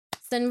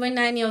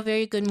Sanwanani, a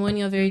very good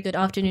morning, a very good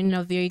afternoon,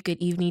 a very good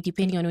evening,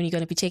 depending on when you're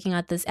going to be checking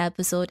out this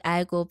episode.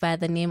 I go by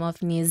the name of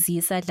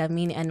Nizisa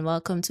Dlamini, and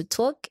welcome to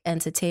Talk,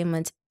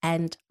 Entertainment,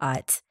 and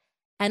Art.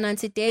 And on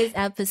today's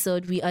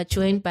episode, we are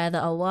joined by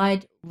the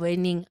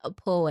award-winning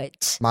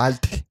poet.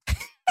 Malti.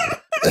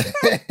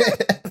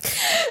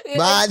 We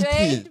are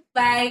joined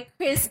by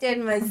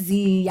Christian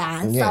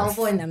Mazia.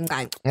 Sawubona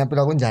mngani.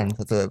 Ngiyaphila kunjani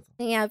mfowethu?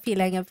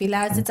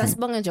 Ngiyaphila. Sithi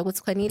asibonge nje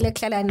ukuthi khonile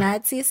kuhlala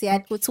nathi,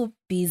 siyathi ukuthi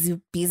busy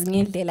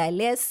ngendlela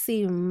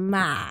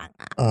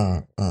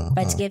lesimanga.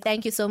 But yeah,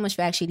 thank you so much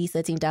for actually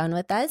sitting down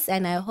with us,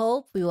 and I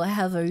hope we will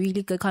have a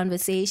really good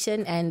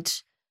conversation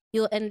and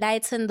you'll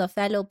enlighten the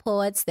fellow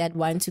poets that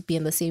want to be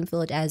in the same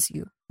field as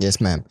you.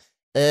 Yes, ma'am.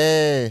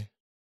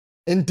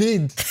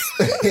 Indeed.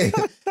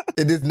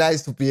 It is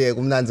nice to be here.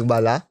 Kumnandi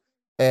ukuba la.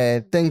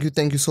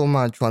 Thank you so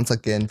much once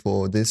again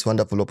for this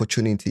wonderful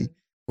opportunity.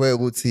 Where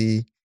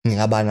ukuthi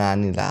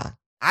ngingabanani la.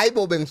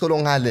 Hayibo bengisolo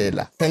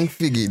ngalela.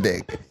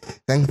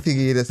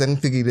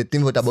 Sengifikile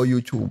timvo tabo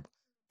YouTube.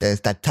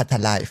 That Tata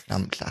Life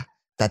namhla.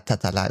 That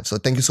Tata Life. So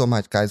thank you so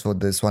much guys for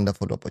this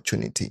wonderful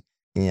opportunity.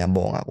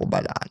 Ngiyabonga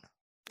kubalana.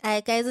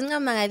 Ay guys,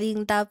 ngingamangali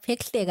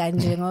ngitaphehleka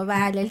nje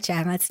ngoba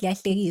lelijanga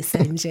siyahlekisa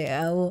nje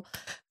awu.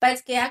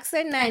 But ke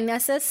akusenani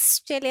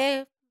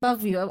asesitshele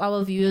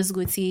our viewers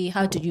ukuthi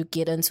how did you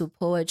get into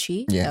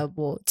poetry? Yeah.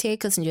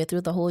 Take us nje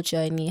through the whole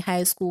journey,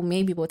 high school,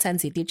 maybe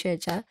botanzi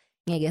literature,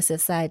 ngeke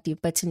society,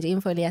 but nje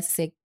info le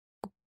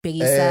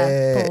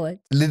yasebhekisa poet.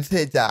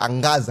 Literature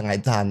angaze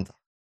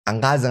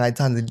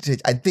ngayithanda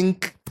literature. I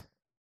think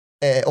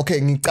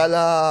okay,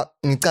 ngicala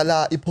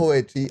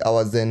poetry. I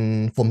was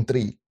in Form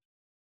 3.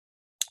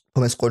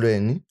 From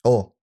esikolweni.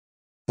 Form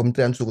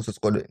 3 ansuku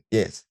sesikolweni.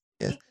 Yes.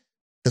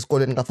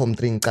 Esikolweni ka Form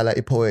 3 ngicala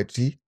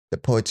poetry, the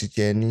poetry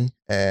journey.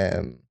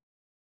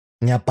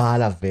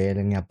 Ngiyabhala.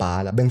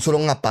 Bengisolo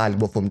ngingabhali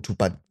bo Form 2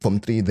 but Form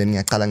 3 then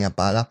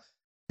ngiyabhala.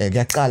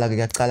 Ngiyaqala.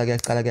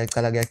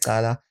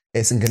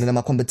 Singenela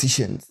ama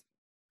competitions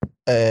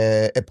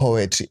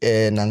poetry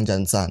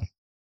nanjani sana.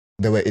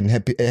 They were in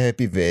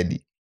Happy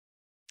Valley.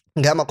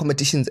 Ngama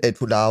competitions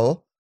ethu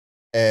lawo.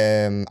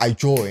 I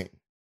joined,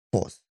 of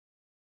course.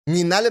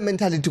 Nginale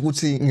mentality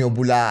ukuthi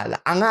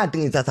ngiyobulala. Angadi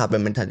ngithatha apha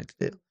mentality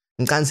leyo.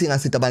 Ngicani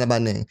ngasithi abantu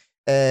abaningi.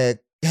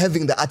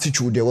 Having the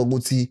attitude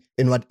yokuthi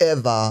in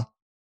whatever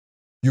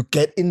you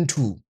get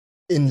into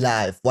in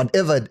life,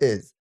 whatever it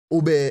is,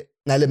 ube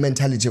nale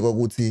mentality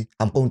yokuthi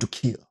I'm going to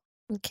kill.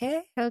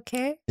 Okay.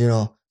 You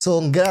know,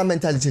 so ngela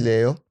mentality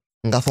leyo.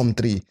 Nga Form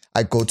 3,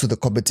 I go to the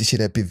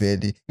competition at Happy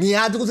Valley.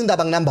 Ngiyazi ukuthi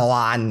ngidabang number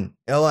 1.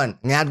 Yabona?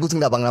 Ngiyazi ukuthi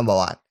ngidabang number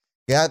 1.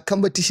 Ya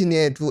competition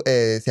yethu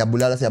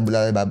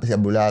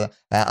siyabulala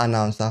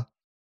announcer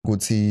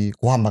ukuthi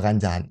kuhamba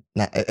kanjani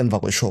na emva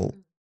kwe show.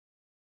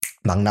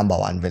 Bang number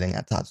 1 vele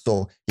ngiyathatha.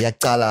 So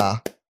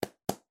yaqala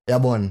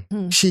yabona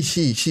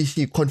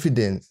she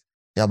confidence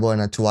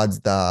yabona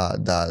towards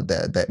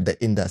the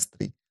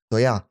industry. So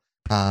yeah,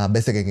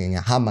 bese ke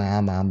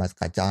ngiyahamba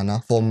sikhatshana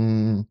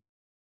Form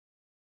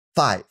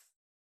 5.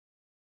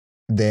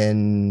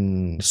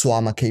 Then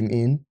Swama came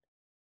in,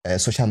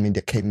 social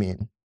media came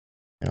in.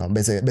 You know,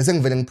 bese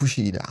ngivele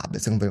ngiphushile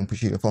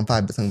Form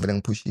 5 bese ngivele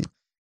ngiphushile.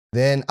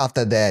 Then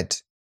after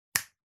that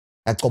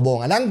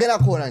ngiyacobonga la ngena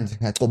khona nje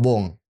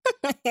ngiyacobonga.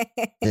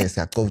 Yes,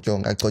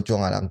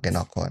 ngiyacotshonga la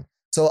ngena khona.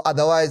 So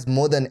otherwise,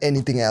 more than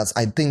anything else,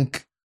 I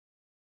think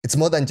it's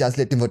more than just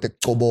letting vote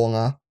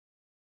cobonga.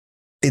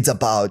 It's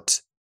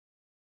about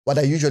what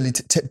I usually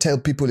tell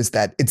people is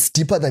that it's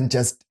deeper than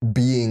just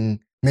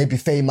being maybe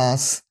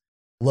famous,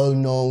 well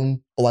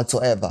known or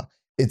whatsoever.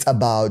 It's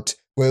about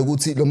where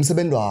ukuthi lo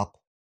msebenzi wakho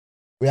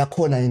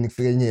uyakhona yini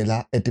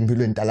kufikela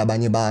etimpilweni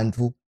talabanye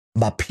bantu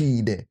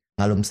baphile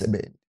ngalo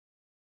msebenzi.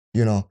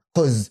 You know,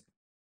 because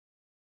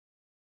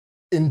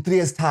in 3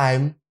 years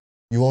time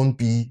you won't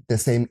be the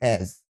same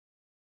as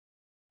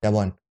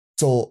yabona.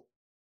 So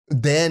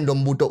then lo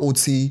mbuto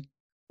uthi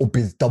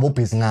ubhizi double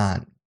busy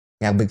ngani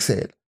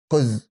ngiyakubekisela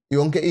because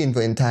yonke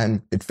info in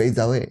time it fades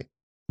away.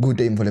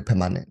 Good info le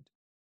permanent.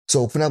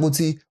 So kufuna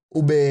ukuthi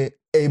ube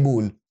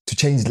able to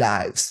change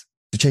lives,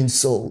 to change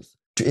souls,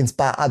 to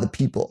inspire other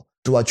people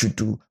to what you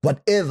do,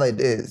 whatever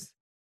it is.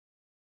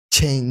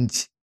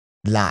 Change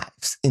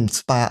lives,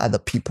 inspire other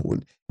people.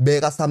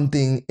 Bega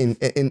something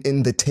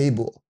in the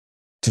table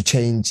to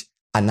change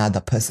another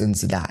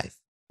person's life.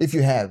 If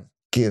you have,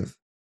 give.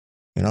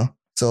 You know?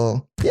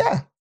 So,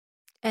 yeah.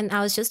 And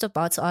I was just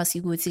about to ask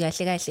you,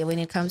 Guti, when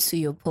it comes to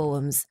your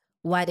poems,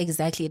 what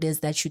exactly it is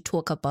that you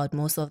talk about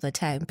most of the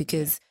time?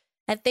 Because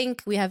I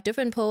think we have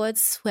different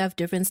poets who have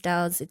different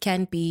styles. It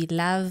can be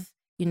love,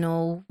 you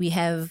know, we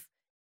have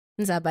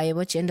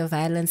gender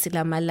violence,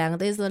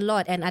 there's a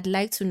lot. And I'd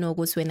like to know,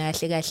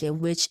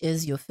 which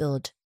is your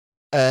field?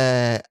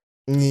 I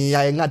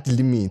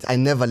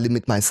never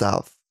limit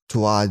myself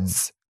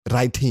towards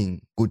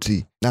writing.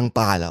 Guti,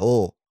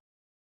 nangpala,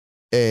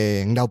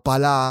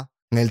 ngidawubhala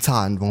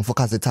ngelithando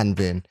ngifocus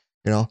ethandweni,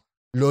 you know.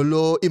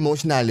 Lolo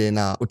emotionally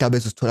na utabe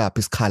usithola phi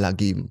isikhala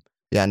kimi.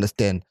 You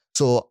understand?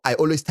 So I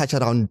always touch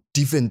around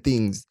different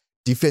things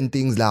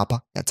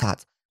lapha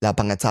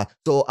ngiyathatha.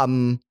 So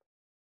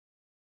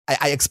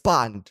I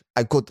expand.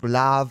 I go through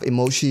love,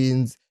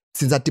 emotions,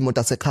 since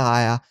timota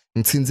sekhaya,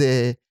 since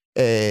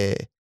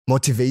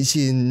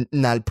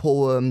motivational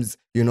poems,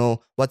 you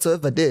know,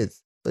 whatsoever it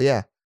is. So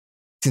yeah.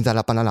 Since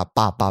lapha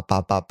nalapha pa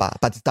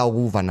but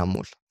sitawuva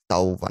namuhla.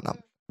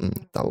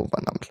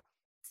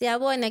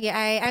 Siyabona ke,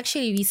 I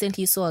actually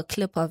recently saw a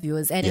clip of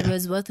yours and it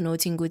was worth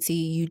noting,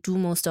 Guti, you do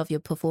most of your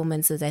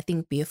performances, I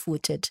think,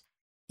 barefooted.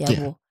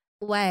 Yabo.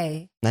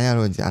 Why?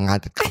 Anyways,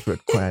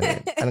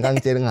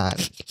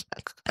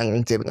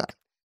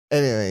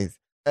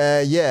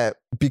 yeah,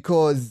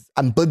 because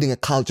I'm building a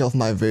culture of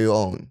my very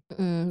own.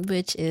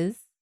 Which is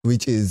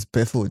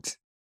barefoot.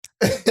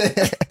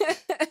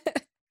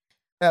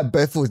 Yeah,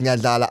 barefoot.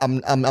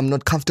 I'm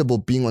not comfortable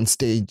being on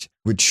stage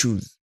with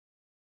shoes.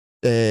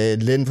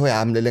 Len for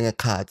I'm learning a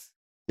card.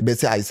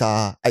 Bese I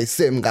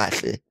same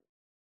kahle.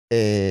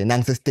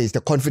 Nang stage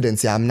the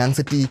confidence yami nang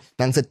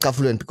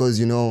fluent because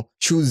you know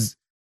shoes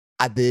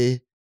are there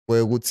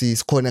where would see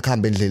skona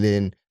kambe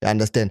endleleni, you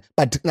understand,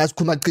 but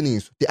nasikhuluma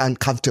qiniso they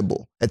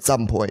uncomfortable at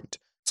some point.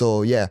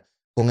 So yeah,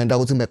 kungenda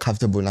ukuthi ngibe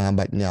comfortable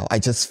but now I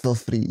just feel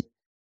free.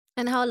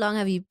 And how long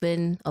have you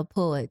been a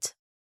poet?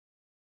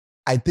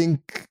 I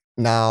think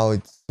now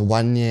it's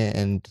 1 year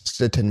and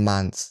certain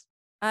months.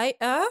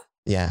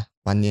 Yeah,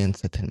 1 year and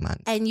certain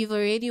months. And you've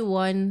already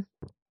won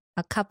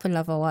a couple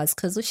of awards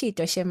because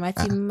ushito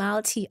shemati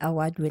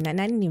multi-award winner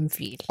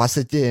nanimfile.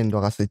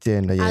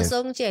 Kasetshenzwa yes.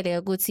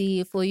 Asongitshele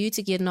ukuthi for you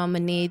to get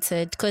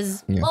nominated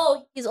because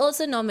he's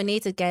also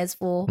nominated, guys,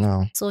 for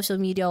social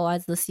media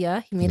awards this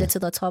year. He made it to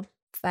the top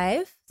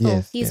 5.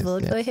 So please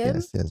vote for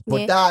him. Yes.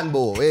 Votan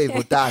bo, hey,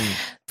 votan.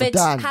 But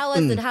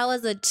how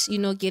was it, you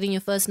know, getting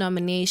your first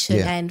nomination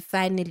and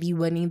finally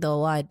winning the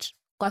award?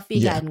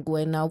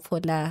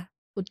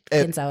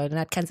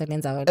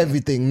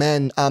 Everything,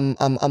 man.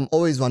 I'm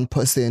always one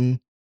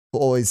person who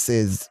always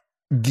says,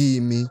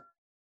 give me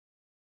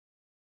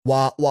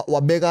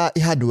wabeka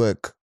hard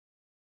work.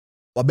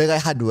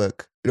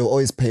 It'll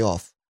always pay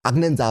off.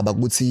 Akunenzaba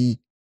ukuthi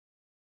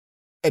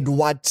at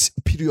what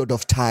period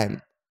of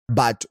time,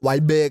 but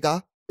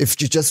wabeka if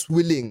you're just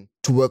willing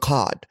to work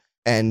hard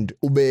and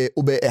ube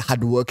a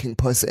hardworking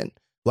person,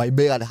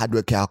 wabeka the hard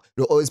work yakho,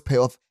 it'll always pay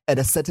off at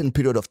a certain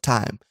period of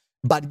time.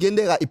 But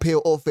gendera it pay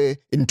off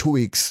in 2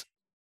 weeks.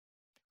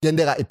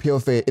 Gendera it pay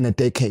off in a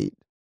decade.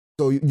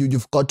 So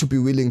you've got to be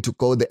willing to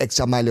go the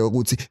extra mile.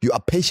 You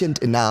are patient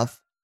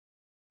enough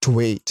to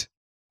wait,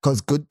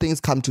 because good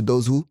things come to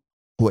those who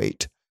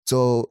wait.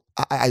 So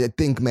I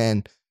think,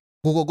 man,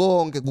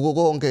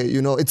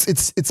 you know,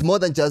 it's more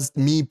than just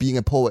me being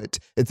a poet.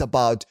 It's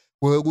about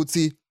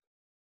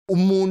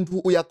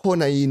umuntu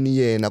uyakhona yini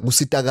yena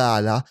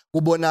kusitakala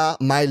kubona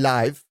my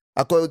life.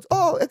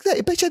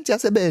 Patient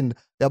yasebenza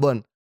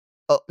yabona.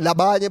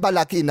 Labanye ba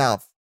lucky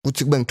enough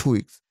ukuthi kube 2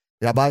 weeks.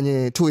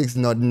 Labanye 2 weeks,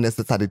 not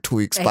necessarily 2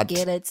 weeks, but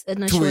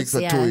 2 weeks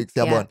or 2 weeks,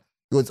 yabona.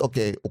 Because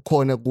okay,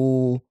 ukhona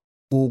ku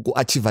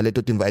achieve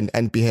leto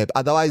and be happy.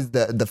 Otherwise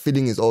the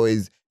feeling is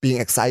always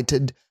being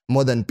excited.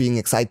 More than being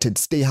excited,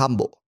 stay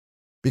humble,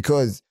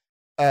 because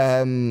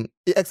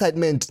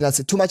excitement,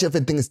 too much of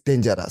everything is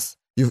dangerous.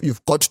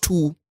 You've got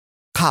to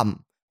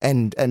come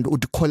and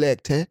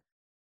collect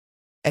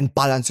and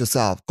balance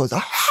yourself, because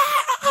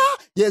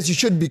yes, you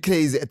should be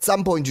crazy. At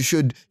some point, you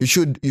should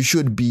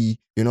be,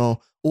 you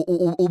know,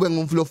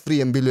 ube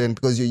free and billion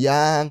because you're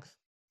young,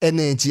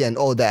 energy and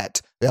all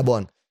that.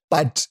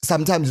 But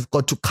sometimes you've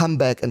got to come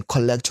back and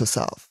collect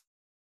yourself.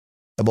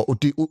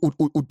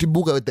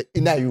 Utibuka with the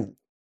inner you.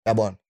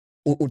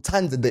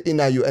 Utanze the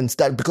inner you and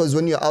start, because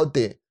when you're out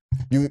there,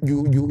 you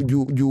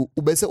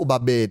ubese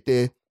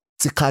ubabete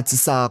sikhathi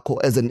sakho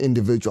as an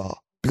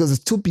individual, because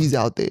it's too busy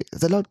out there.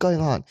 There's a lot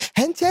going on.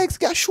 Handshakes,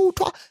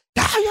 shootwa.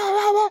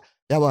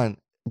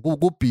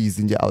 Go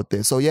busy out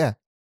there. So yeah.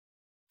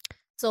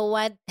 So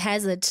what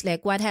has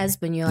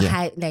been your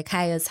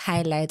highest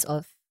highlight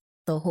of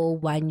the whole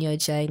 1 year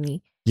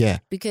journey? Yeah.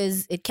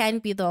 Because it can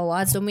be the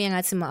awards,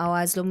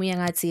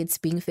 it's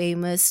being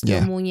famous, I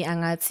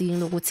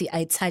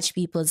touch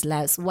people's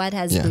lives. What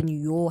has been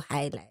your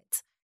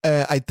highlight?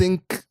 I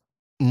think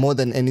more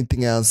than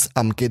anything else,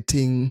 I'm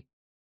getting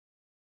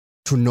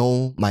to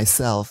know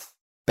myself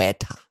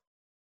better.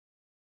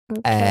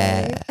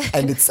 Okay.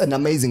 And it's an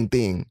amazing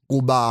thing.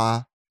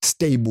 Uba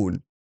stable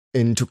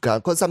into,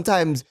 because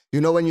sometimes,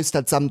 you know, when you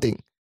start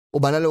something,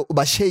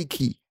 uba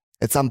shaky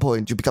at some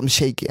point, you become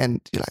shaky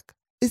and you're like,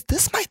 is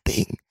this my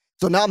thing?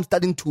 So now I'm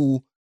starting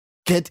to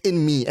get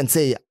in me and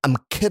say, I'm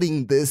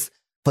carrying this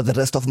for the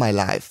rest of my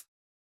life.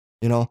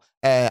 You know,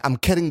 I'm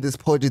carrying this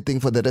poetry thing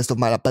for the rest of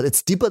my life, but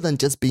it's deeper than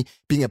just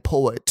being a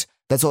poet.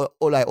 That's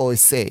all I always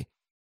say.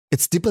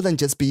 It's deeper than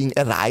just being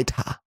a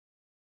writer.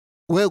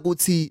 Where good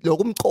see, are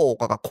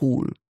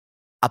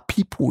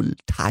people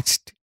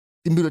touched?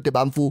 Because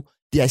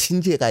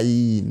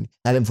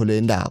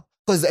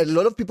a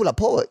lot of people are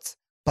poets,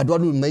 but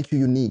what will make you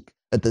unique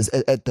at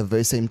the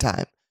very same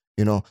time?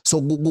 You know, so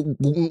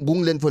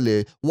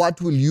what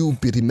will you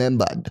be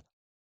remembered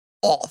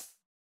of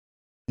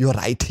your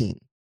writing?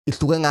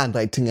 It's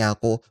writing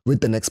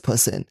with the next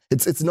person.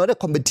 It's not a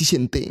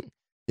competition thing.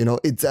 You know,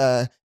 it's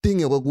thing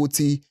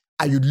yokuthi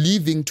are you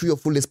living to your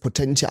fullest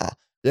potential?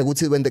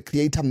 Yokuthi when the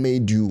creator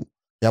made you,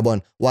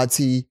 yabon,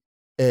 wathi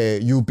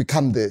you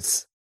become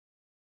this.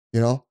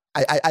 You know,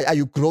 are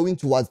you growing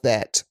towards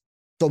that?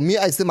 So me,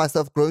 I see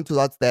myself growing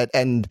towards that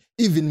and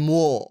even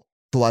more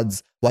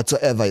towards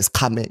whatsoever is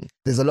coming.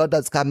 There's a lot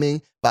that's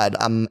coming, but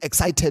I'm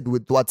excited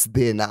with what's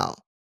there now.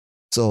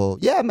 So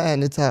yeah,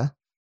 man, it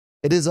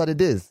is what it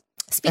is.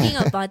 Speaking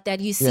about that,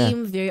 you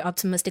seem very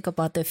optimistic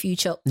about the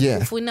future. Yeah.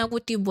 Ufuna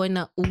ukuthi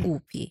ubona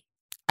ukuphi?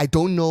 I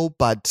don't know,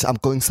 but I'm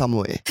going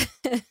somewhere.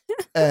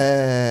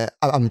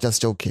 I'm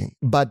just joking.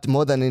 But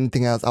more than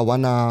anything else, I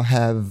wanna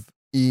have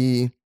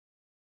a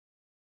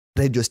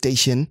radio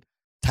station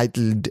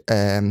titled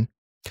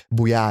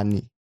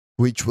Buyani,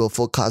 which will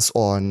focus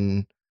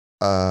on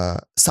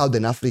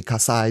Southern Africa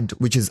side,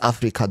 which is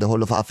Africa, the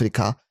whole of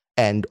Africa,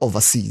 and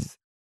overseas.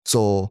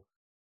 So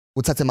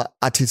we'll take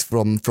artists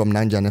from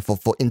Nigeria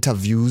for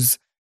interviews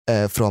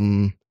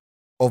from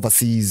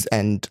overseas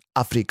and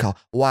Africa.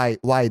 Why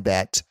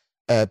that?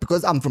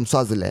 Because I'm from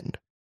Swaziland.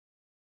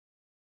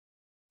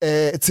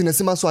 Thina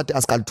simaswati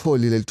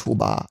asikalutholi leli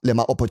thuba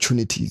lema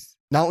opportunities.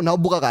 Now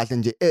buka kahle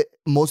nje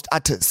most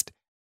artists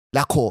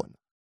lakhona,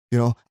 you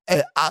know,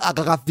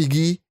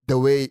 akakafiki the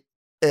way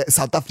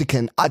South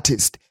African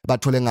artists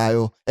bathole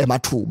ngayo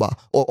emathuba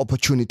or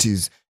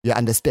opportunities, you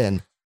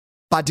understand?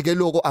 But ke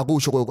lokho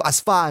akusho kokho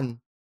asifani,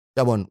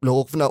 yabona,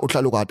 lokho kufuna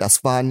uhlala ukade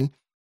asifani.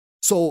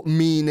 So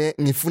mine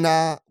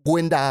ngifuna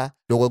kwenda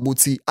lokho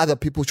ukuthi other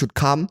people should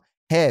come,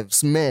 have,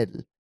 smell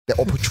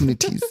the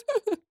opportunities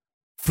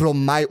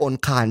from my own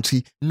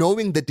country,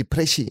 knowing the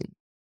depression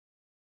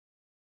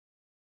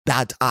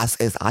that us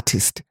as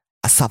artists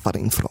are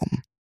suffering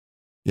from.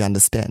 You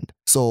understand?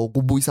 So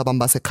kubuyisa abantu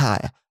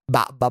basekhaya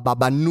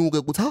banuke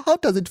ukuthi how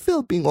does it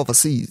feel being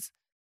overseas?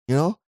 You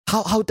know?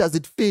 How does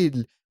it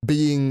feel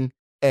being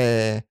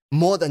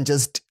more than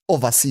just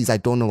overseas? I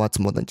don't know what's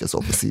more than just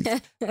overseas,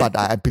 but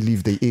I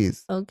believe there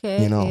is.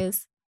 Okay, you know,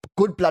 yes.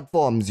 Good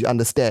platforms, you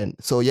understand?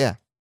 So yeah,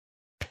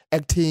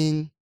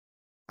 acting.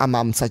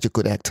 I'm such a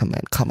good actor,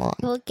 man. Come on.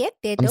 We'll get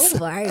there.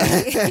 Don't worry.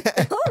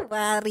 Don't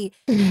worry.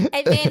 And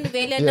then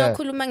vele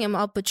nakhuluma ngema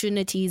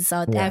opportunities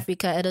South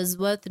Africa. It is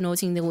worth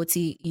noting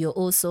that you're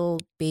also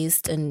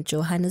based in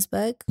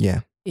Johannesburg.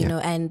 Yeah. You know,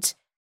 and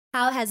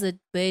how has it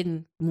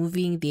been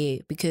moving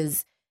there?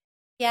 Because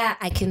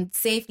I can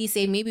safely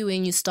say maybe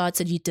when you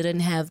started you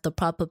didn't have the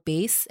proper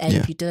base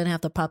and you didn't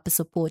have the proper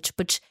support.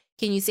 But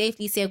can you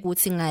safely say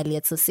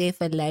it's a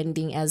safer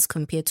landing as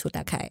compared to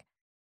Lakai?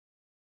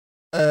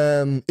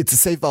 It's a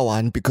safer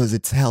one because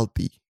it's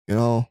healthy, you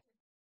know.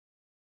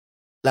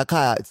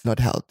 Lakhaya, it's not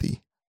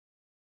healthy.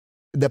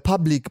 The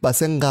public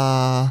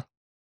basenga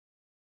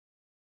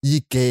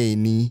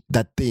yigeni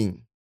that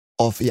thing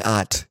of the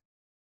art.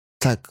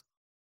 It's like,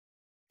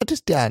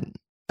 understand?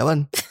 Yeah,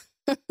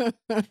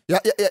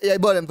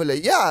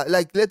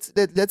 like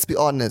let's be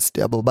honest.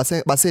 Yabo,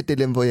 base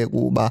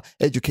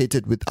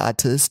educated with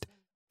artists.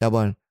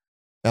 Yabo,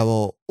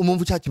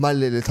 umumfu chachi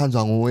mali le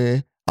tanzwa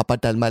nguwe.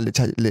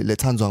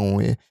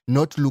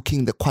 Not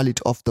looking the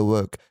quality of the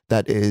work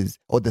that is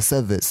or the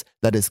service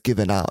that is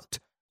given out.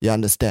 You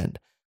understand?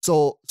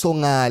 So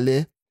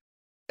ngale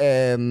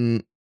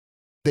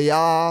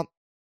their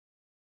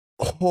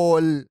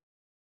whole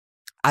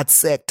art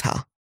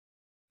sector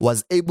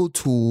was able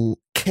to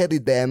carry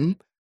them,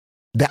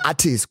 the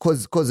artists,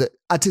 cause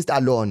artists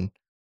alone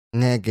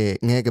ngeke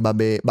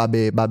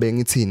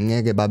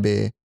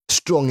babe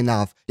strong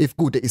enough if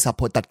good is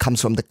support that comes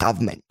from the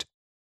government.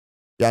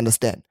 You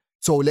understand?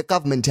 So the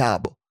government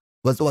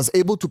was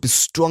able to be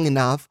strong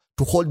enough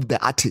to hold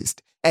the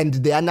artist and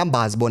their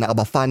numbers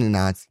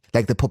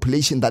like the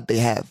population that they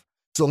have.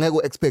 So I go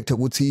expect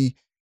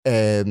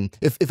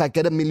if I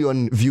get 1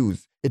 million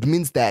views, it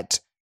means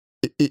that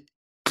it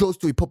close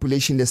to a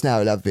population that's now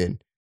 11,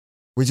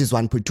 which is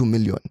 1.2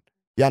 million.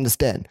 You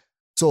understand?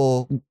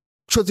 So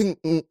shooting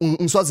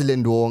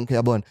Swaziland wonke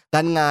yabona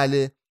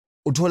kaningale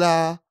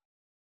uthola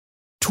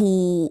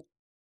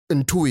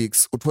in 2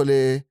 weeks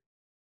uthole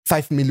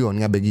 5 million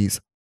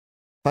ngabekisa.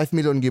 5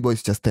 million kibo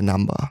is just a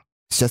number.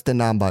 It's just a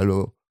number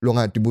lo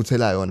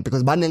ngadibuthela yona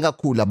because baningi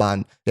kakhulu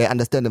abantu. They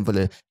understand them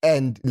fully.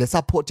 And the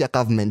support ya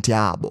government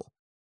yabo.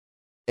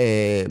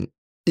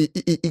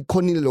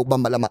 Ikhonile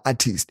lokubamba lama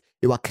artist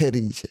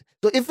iwakherishe.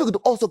 So if we could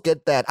also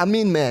get that, I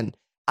mean man,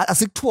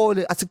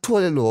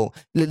 asikuthole lo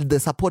the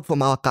support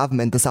from our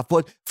government, the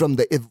support from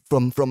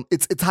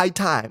it's high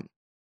time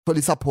for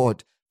the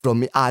support from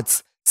the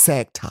arts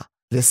sector.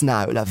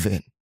 Lesnayo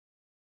laveni.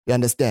 You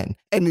understand?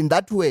 And in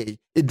that way,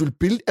 it will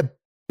build a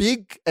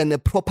big and a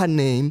proper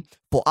name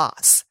for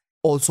us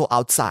also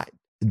outside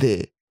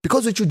there.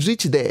 Because we should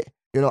reach there.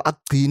 You know,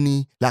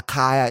 Agcini,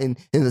 Lakhaya, in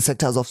the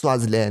sectors of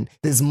Swaziland.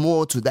 There's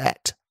more to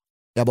that.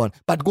 Yabon.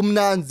 But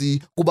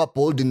kumnanzi, kuba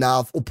bold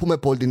enough,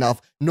 uphume bold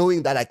enough,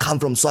 knowing that I come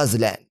from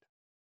Swaziland.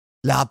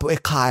 Lapho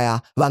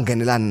ekhaya,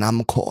 bangenelana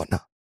nami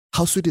khona.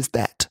 How sweet is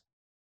that?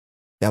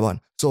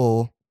 Yabon.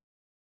 So,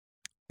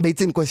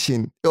 18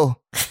 question. Yo.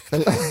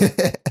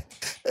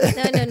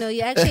 No,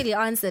 you actually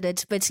answered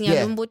it. But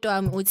ngiyalombuto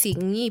wami uthi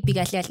ngiyiphi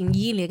kahle kahle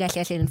ngiyile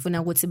kahle kahle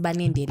ngifuna ukuthi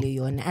banendele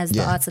yona as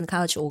the arts and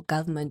culture or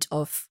government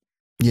of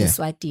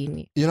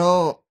Eswatini. You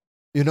know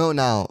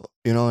now,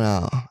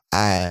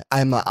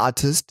 I'm an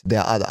artist, there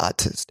are other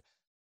artists.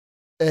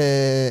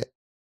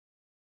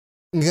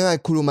 Ngeke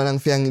ngayikhuluma la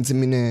ngifika ngithi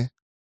mina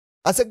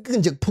aseke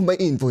nje kuphuma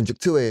info nje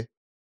kuthiwe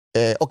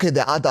okay,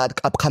 there are other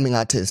upcoming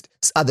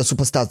artists, other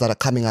superstars that are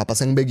coming up.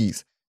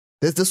 Asengibekisa.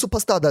 There's the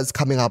superstar that's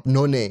coming up,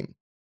 no name.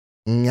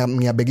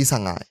 Ngiyabekisa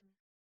ngaye.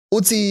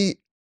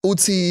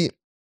 Uthi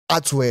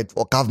art word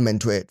or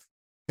government word.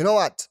 You know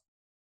what?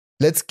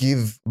 Let's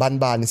give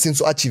Banban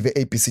since you achieve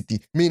ABCD.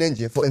 Me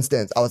and for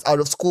instance, I was out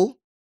of school.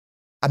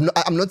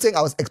 I'm not saying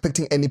I was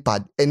expecting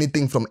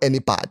anything from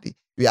anybody.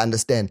 You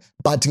understand?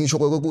 But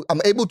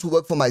I'm able to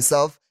work for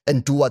myself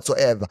and do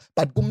whatsoever.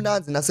 But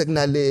kumnanzi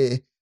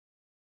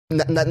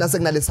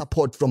nasekunale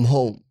support from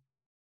home.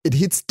 It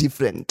hits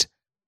different.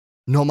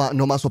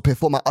 Noma so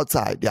performer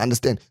outside. You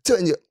understand? So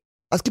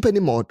askip any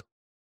mod.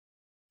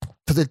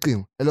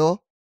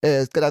 Hello?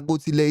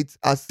 Late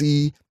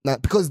asi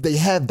because they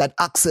have that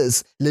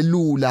access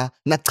lelula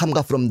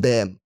naqhamuka from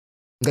them.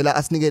 Ngela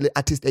asinikele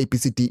artist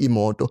ABCD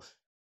imoto.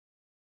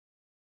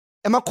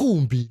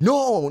 Emakhumbi.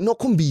 No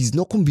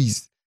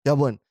khumbizi.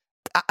 Yabona.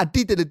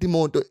 Atite le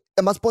timoto.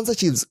 Ema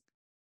sponsorships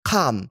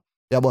come.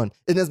 Yabona.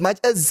 In as much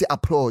as si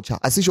approach,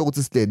 asisho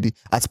ukuthi siledi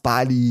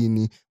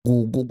asibhalini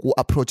ku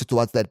approach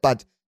towards that,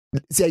 but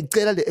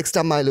siyayicela le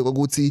extra mile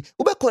ukuthi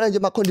kube khona nje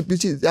ama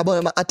contributions yabona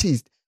ama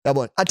artists.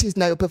 Yabona. Artists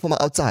nayo perform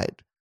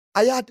outside.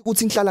 Ayathi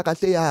ukuthi inhlala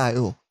kahle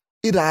yayo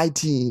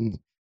i-writing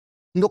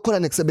ndokhona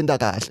nekusebenta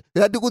kahle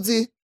yathi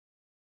ukuthi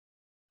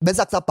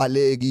bese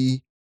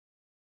akusabhaleki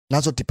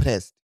naso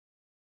depressed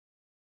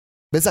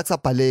bese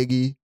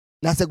akusabhaleki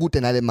nase kude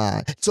nale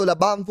mali so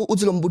labamfu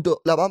uthi lo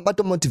mbuto labamfu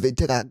bato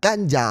motivate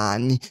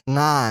kanjani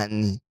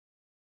ngani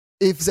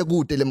if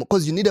sekude le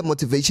because you need a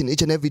motivation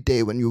each and every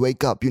day when you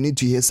wake up you need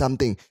to hear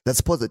something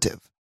that's positive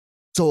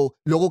so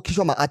loko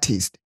khishwa ma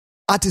artist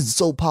is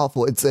so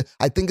powerful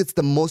I think it's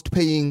the most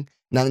paying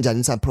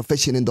Nanjanisa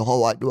profession in the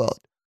whole wide world.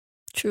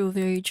 True,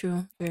 very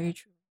true.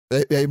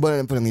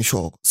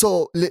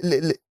 So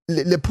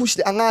le push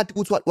the angathi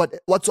ukuthi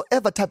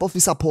whatsoever type of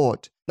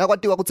support.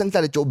 Nakwatiwa ukuthi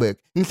ngihlale Joburg,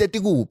 ngihleti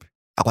kuphi?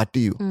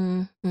 Akwatiwa.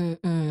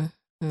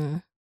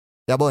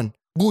 Yabona?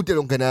 Kude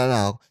lo ngena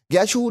nawo.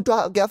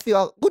 Ngiyashutwa,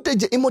 ngiyafika kude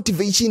nje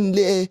imotivation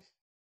le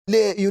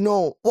you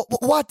know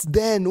what's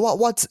then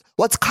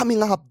what's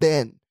coming up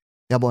then.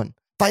 Yabona?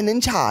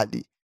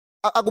 Financially.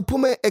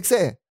 Akuphume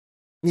exe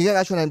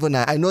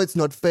I know it's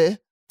not fair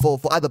for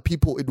other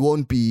people. It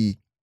won't be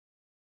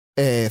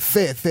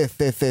fair.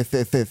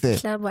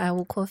 I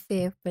will call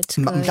fair, but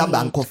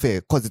fair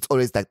because it's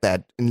always like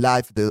that in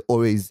life. There's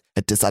always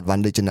a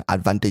disadvantage and an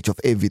advantage of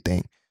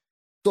everything.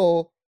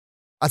 So,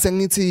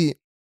 asengithi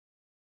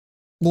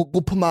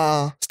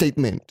kuphuma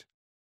statement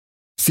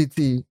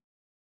sithi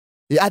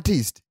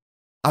i-artist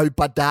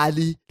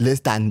awibhadali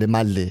less than the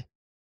mali.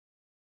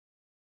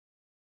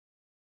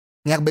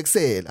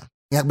 Ngiyakubekisela.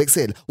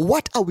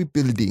 What are we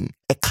building?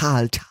 A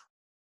culture.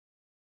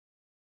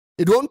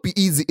 It won't be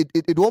easy.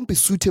 It won't be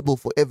suitable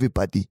for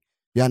everybody.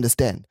 You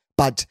understand?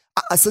 But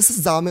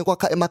asesizame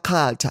kwakha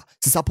ema-culture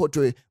support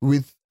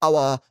with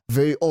our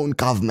very own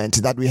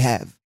government that we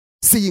have.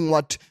 Seeing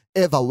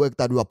whatever work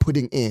that we are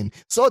putting in.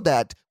 So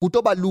that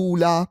kutoba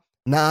lula,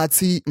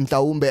 nathi,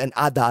 mhlawumbe and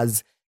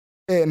others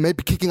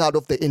maybe kicking out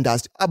of the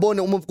industry.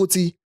 Abone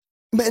ukuthi,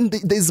 man,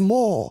 there's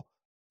more.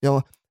 You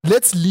know,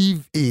 let's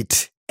leave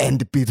it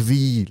and be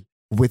real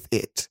with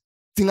it.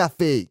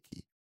 Singafake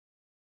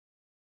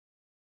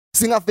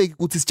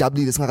ukuthi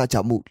sijabulile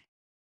singakajabuli.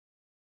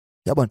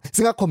 Yabona?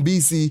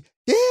 Singakhombisi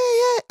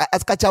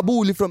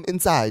asikajabuli from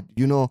inside,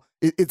 you know.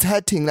 It's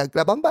hurting like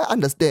labamba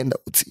understand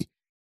ukuthi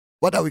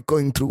what are we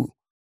going through.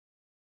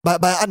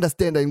 But I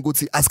understand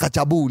ukuthi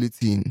asikajabuli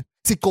thina.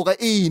 Sigqoka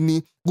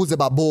ini kuze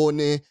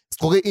babone,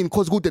 sigqoke ini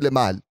cause kude le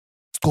mali.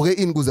 Sigqoke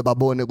ini kuze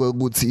babone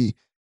ukuthi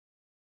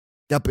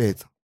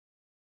yaphetha.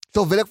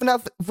 So vele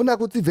kufuna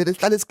ukuthi vele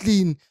sihlale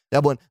clean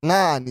yabona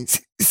ngani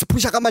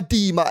siphusha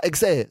kamatima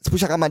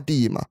siphusha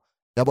kamatima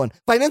yabona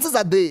finances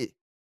are there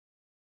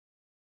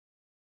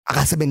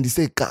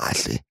akasebenzise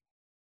kahle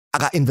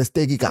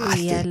aka-investeki kahle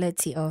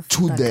reality of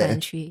to the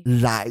country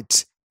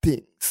right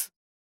things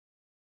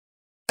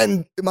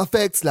and ma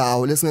facts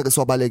lawo lesingeke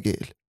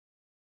siwabalekele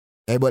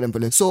yayibona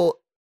mfowethu so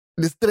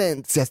the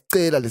strength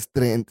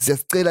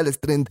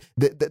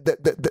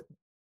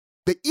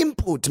the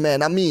input,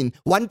 man, I mean,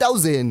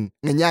 1,000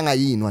 ngenyanga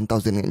yini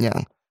 1,000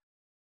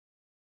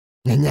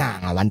 ngenyanga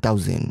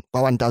 1,000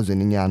 kwa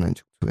 1,000 inyanga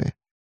nje kuthiwe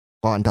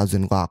kwa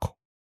 1,000 kwakho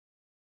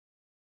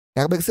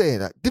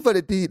yakubekisela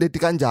different leti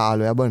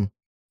kanjalo yabona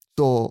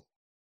so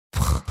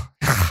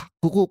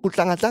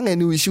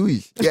kuhlangahlangene wish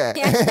yeah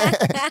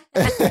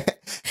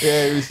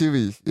yeah wish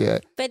yeah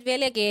but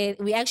really again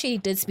we actually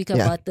did speak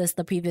about this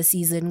the previous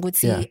season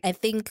I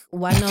think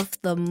one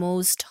of the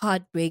most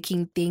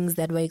heartbreaking things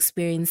that we're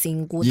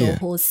experiencing with the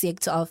whole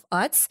sector of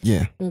arts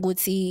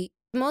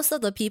most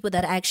of the people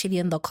that are actually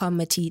in the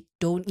committee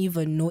don't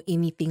even know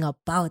anything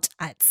about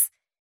arts.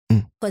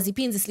 Because it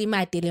means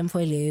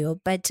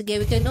but again,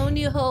 we can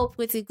only hope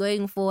with it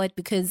going forward,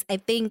 because I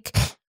think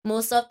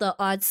most of the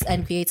arts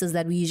and creators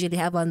that we usually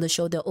have on the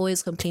show, they're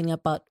always complaining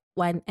about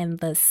one and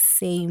the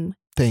same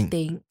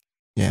thing.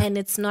 Yeah. And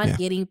it's not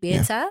getting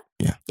better.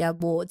 Yeah.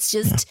 But it's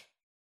just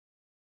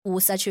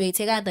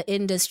saturating the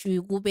industry.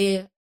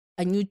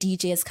 A new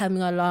DJ is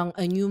coming along,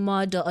 a new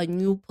model, a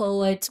new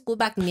poet. Go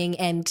back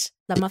and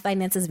the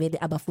finances very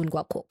abafun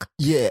kwakok.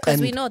 Yeah.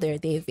 Because we know they're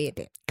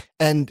there.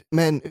 And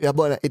man,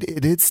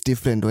 it is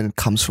different when it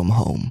comes from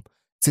home.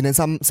 See, then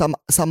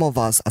some of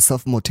us are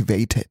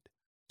self-motivated.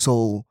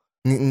 So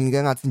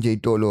ngathi nje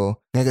itolo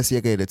ngeke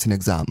siyekele thina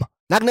exama.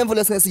 Nakunemvu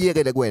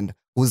lesingeke kwenda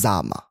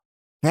uzama.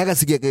 Ngeke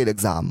siyekele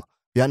exama.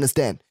 You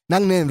understand?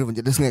 Nakunemvu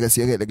nje lesingeke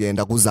siyekele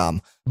kuyenda kuzama.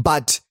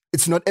 But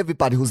it's not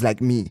everybody who's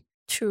like me.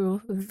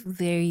 True,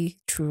 very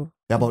true.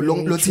 Yabo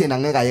lo thina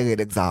ngeke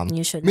ayekele exam.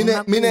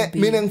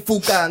 Mina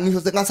ngifuka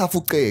ngisho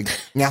sengasafuqeki.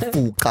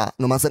 Ngiyafuqa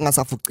noma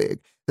sengasafuqeki.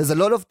 There's a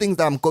lot of things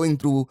that I'm going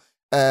through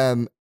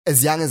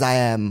as young as I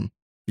am,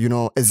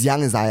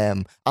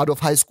 out of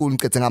high school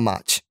getting a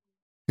match.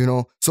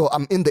 So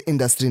I'm in the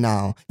industry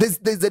now.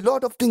 There's a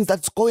lot of things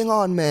that's going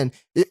on, man.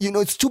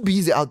 It's too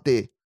busy out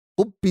there.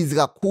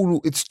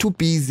 It's too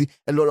busy,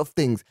 a lot of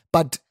things.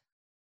 But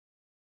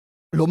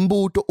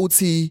lombuto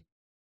uthi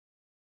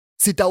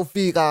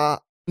sitawufika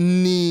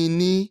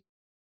nini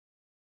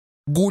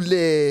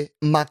kule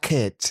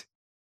market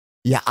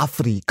ya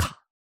Africa.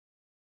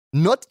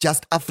 Not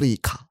just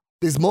Africa.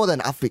 There's more than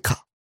Africa.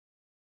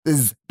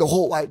 There's the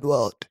whole wide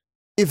world.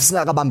 If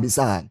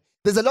singakabambisana.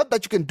 There's a lot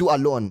that you can do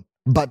alone,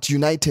 but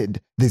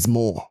united, there's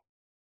more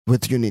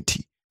with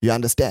unity. You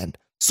understand?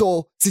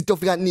 So,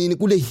 sitofika nini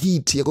kule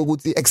heat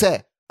yokuthi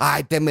ekse,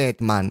 damn it,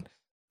 man.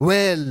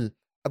 Well,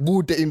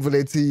 good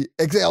involeti,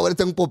 ekse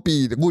awethe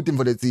ngipopile, good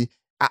involeti.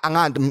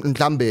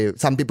 Mhlambe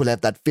some people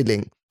have that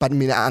feeling, but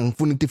mina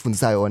angifuni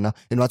ukufundisa yona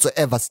in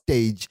whatsoever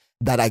stage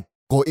that I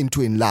go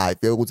into in life.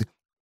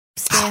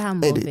 Stay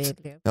humble,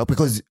 baby. No,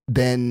 because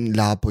then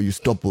lapo you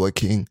stop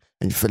working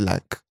and you feel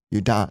like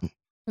you're done.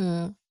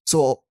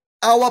 So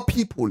our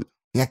people,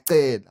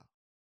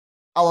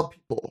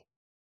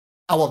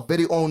 our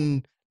very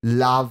own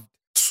loved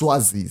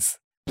Swazis,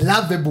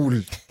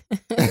 lovable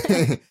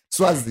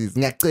Swazis,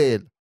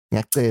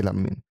 ngiyacela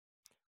mina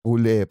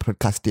ule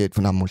podcast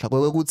yethu namuhla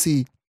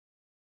ukuthi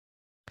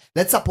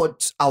let's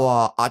support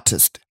our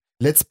artist,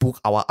 let's book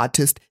our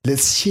artist,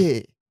 let's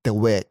share the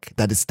work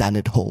that is done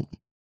at home.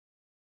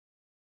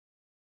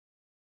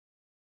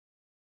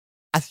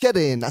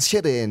 Asharing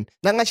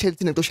nangashare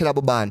thina to share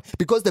abobani,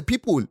 because the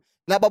people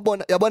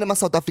yabona ama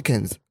South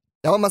Africans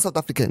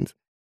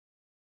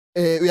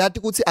uyathi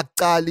ukuthi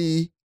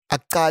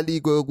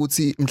akuqali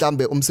ukuthi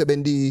mhlambe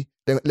umsebenzi,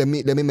 let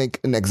me make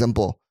an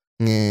example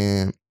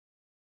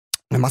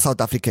ngama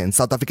South African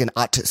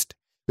artist.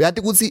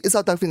 Uyathi ukuthi i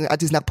South African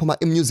artist nakuphuma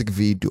i music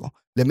video,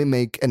 let me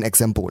make an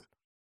example.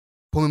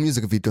 Phuma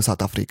music video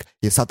South Africa,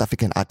 yes, South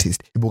African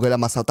artist ibukela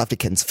ama South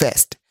Africans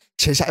first,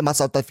 shesha ama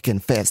South African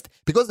first,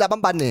 because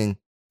labantu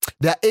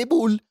they are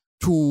able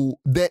to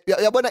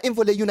yabona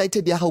info le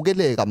united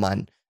yahawukeleka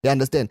man. You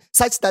understand?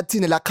 Such that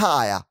thina la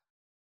khaya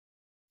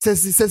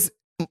says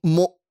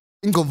mo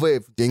ingomve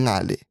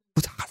njengale.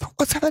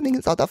 What's happening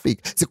in South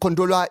Africa?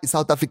 Sicontrola i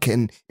South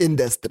African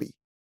industry.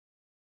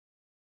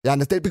 You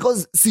understand?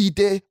 Because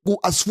side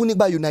asifuni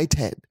kuba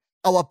united.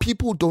 Our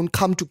people don't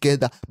come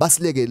together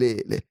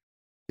basilekelele.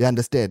 You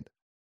understand?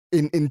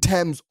 In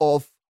terms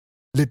of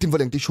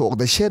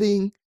the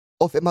sharing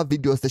of Emma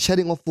videos, the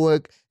sharing of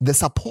work, the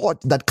support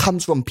that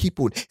comes from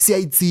people.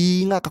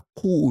 Siyayidzinga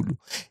kakhulu.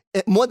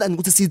 More than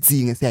ukuthi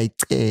sidzinge,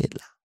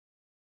 siyayicela.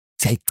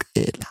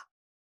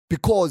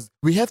 Because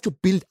we have to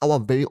build our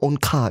very own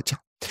culture.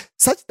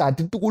 Such that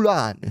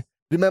intukulwane,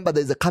 remember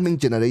there's a coming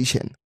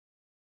generation.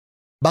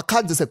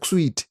 Bakhanze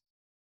sekusuit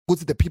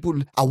ukuthi the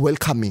people are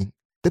welcoming.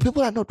 The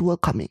people are not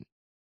welcoming.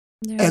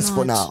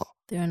 For now.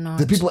 They're not.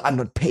 The people are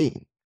not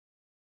paying.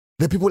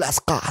 The people are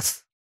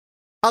scarce.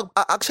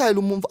 Akushayela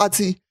umuntu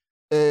athi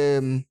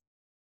hayi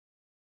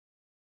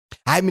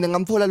mina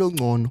ngamthola lo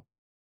ngcono.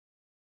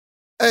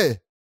 I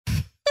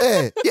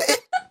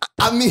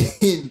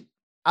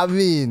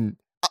mean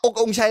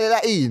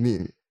ungishayela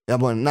ini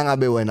yabona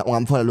nangabe wena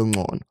ungamthola lo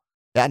ngcono.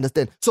 You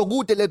understand? So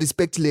kude le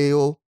respect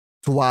leyo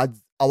towards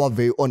our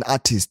very own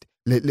artist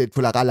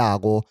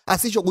letfulakalako.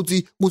 Asisho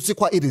ukuthi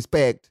kusikwa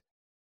irespect.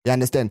 You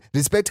understand?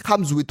 Respect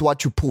comes with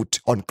what you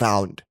put on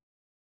ground.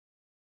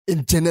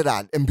 In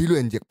general,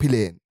 empilweni nje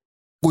kuphileni.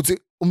 Kuthi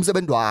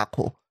umsebenzi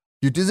wakho,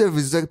 you deserve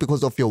respect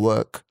because of your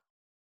work.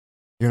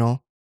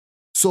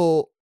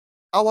 So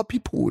our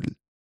people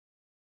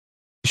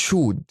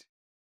should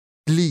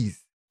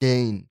please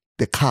gain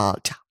the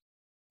culture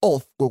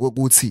of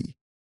kokuthi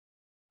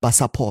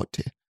support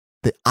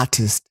the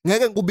artist.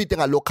 Ngeke ngikubite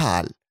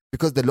local,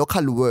 because the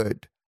local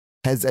word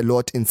has a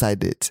lot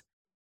inside it.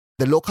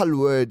 The local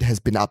word has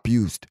been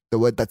abused. The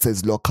word that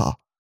says local.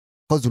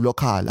 Because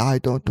local, I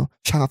don't know,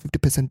 shanga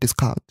 50%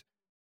 discount.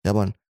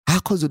 Yabona.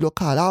 Cause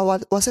local,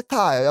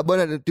 wasekhaya,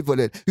 yabona le nto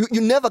le.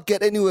 You never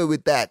get anywhere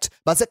with that.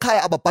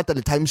 Basekhaya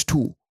ababhadale times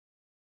 2.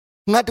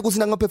 Ngathi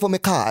kusina ngoperform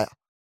ekhaya.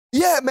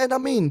 Yeah, man, I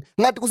mean,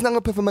 ngathi kusina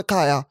ngoperform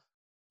ekhaya.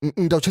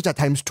 Ngidawucharge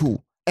times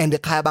 2 and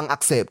ekhaya bang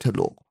accept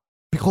lokho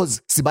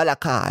because sibala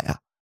khaya.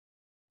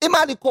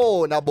 Imali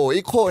khona bo,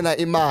 ikhona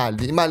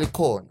imali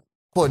khona.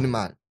 Khona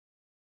imali.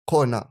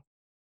 Khona.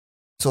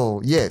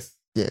 So, yes,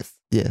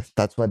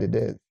 that's what it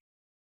is.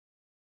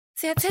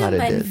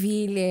 Siyathemba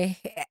Vile.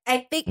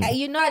 I think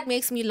you know what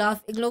makes me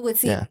laugh?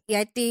 Yeah.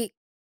 I think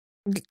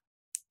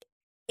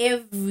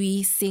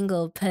every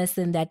single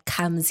person that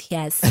comes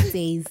here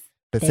says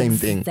the same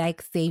thing.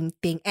 Exact same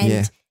thing.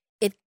 And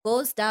it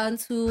goes down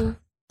to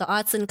the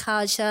arts and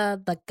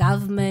culture, the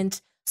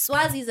government,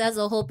 Swazis as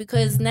a whole,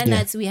 because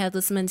Nanats we have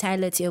this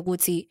mentality of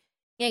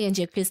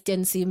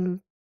Christian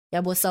sim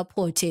yabo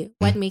support.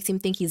 What makes him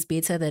think he's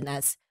better than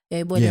us?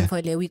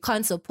 We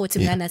can't support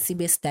him than as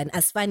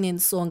fun in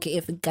song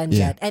if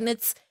ganjat. And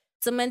it's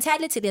a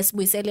mentality that's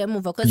we say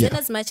move because in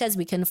as much as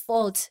we can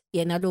fault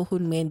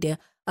the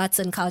arts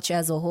and culture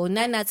as a whole,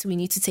 Nanats we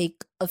need to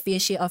take a fair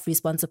share of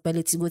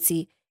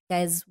responsibility.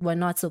 Guys, we're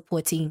not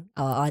supporting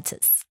our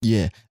artists.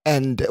 Yeah.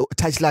 And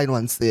Touchline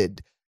once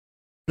said,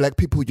 Black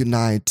people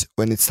unite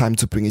when it's time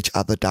to bring each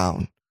other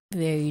down.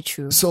 Very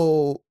true.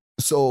 So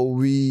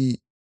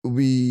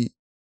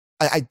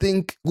I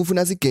think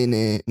Gufunazi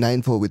Kene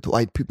 9-4 with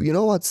white people. You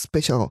know what's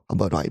special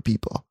about white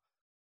people?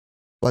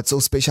 What's so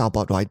special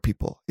about white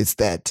people is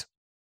that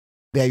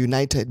they are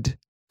united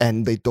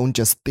and they don't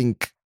just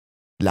think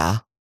la,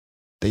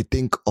 they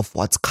think of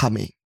what's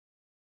coming.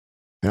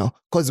 You know,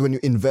 because when you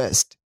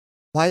invest,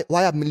 why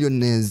are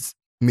millionaires?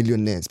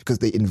 Because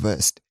they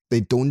invest. They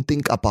don't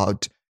think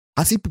about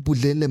they think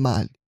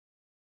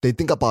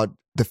about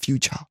the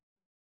future.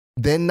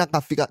 Then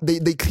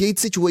they create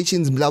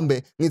situations. Will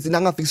I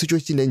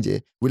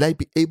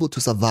be able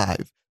to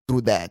survive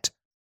through that?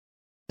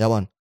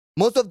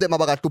 Most of them are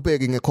in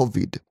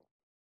COVID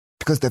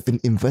because they've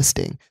been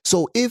investing.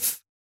 So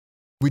if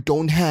we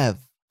don't have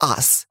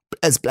us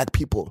as Black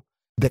people,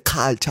 the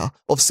culture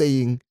of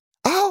saying,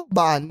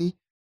 Bani,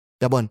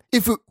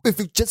 if we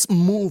just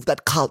move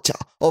that culture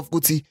of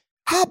Guti,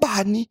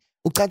 Bani,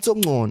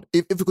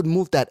 if we could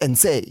move that and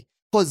say,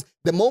 because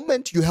the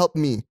moment you help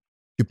me,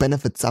 you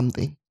benefit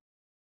something.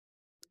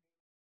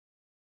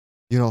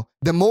 You know,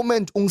 the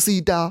moment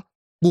unsita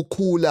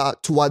bukula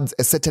towards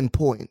a certain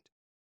point,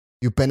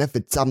 you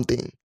benefit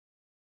something.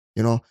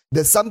 You know,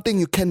 there's something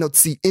you cannot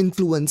see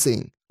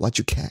influencing what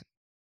you can.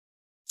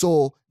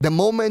 So the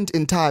moment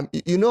in time,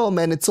 you know,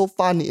 man, it's so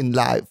funny in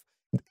life.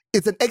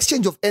 It's an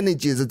exchange of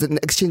energies. It's an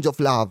exchange of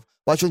love.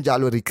 Right?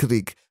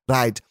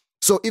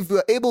 So if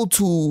we're able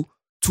to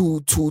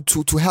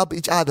help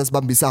each other's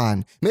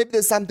bambisan, maybe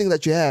there's something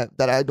that you have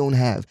that I don't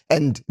have.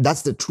 And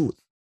that's the truth.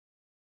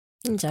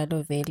 We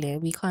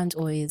can't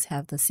always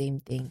have the same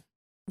thing.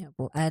 Yeah,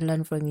 but I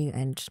learn from you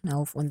and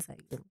now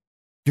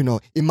you know,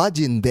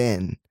 imagine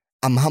then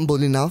I'm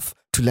humble enough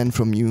to learn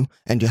from you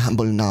and you're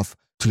humble enough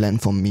to learn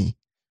from me.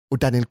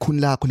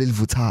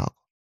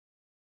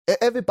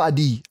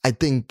 Everybody, I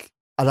think,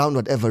 around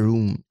whatever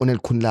room,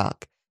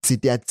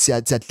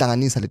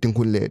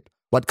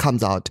 what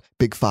comes out?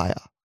 Big fire.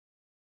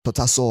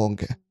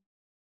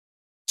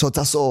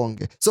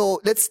 So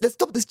let's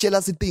stop this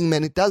jealousy thing,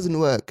 man. It doesn't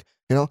work.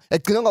 You know, as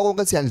long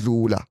as you're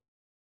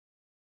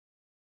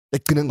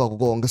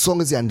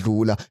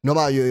no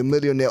matter you're a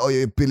millionaire or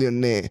you're a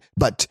billionaire,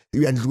 but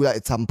you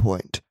at some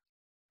point.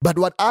 But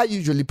what I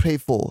usually pray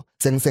for,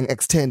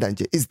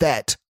 extend, is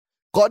that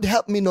God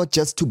help me not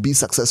just to be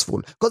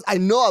successful, because I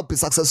know I'll be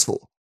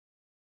successful,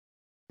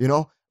 you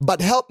know, but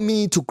help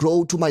me to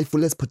grow to my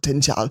fullest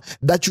potential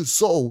that you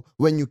saw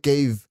when you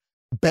gave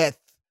birth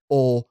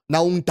or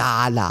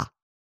naungdala.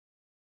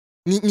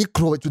 Me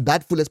grow to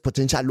that fullest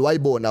potential,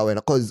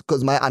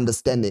 because my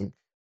understanding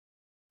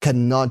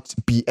cannot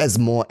be as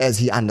more as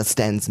he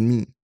understands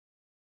me.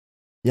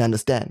 You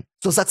understand?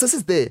 So success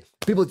is there.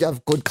 People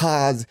have good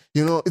cars,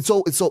 you know. It's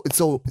so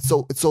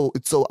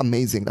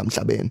amazing.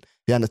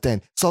 You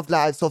understand? Soft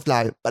life.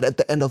 But at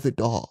the end of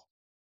it all,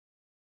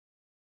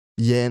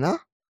 yena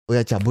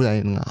uyajabula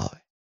yini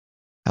ngawe?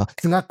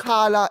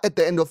 Singakhala at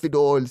the end of it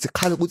all.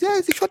 Sikhala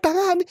ukuthi sishoda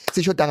ngani.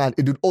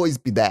 It would always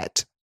be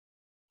that.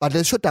 But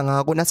let's shoda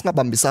ngako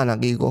nasingabambisana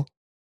kiko.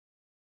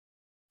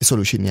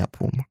 Isolution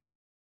iyaphuma.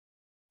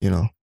 You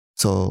know.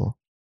 So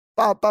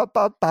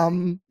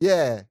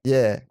yeah.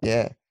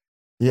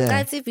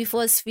 That's it.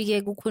 Before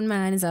speaking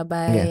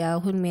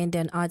Hunmende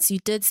and arts, you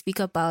did speak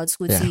about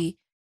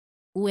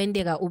when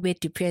they are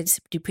depressed.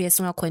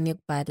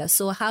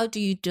 So how do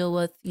you deal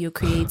with your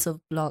creative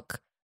block?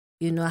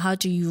 You know, how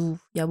do you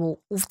so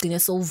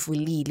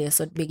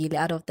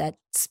out of that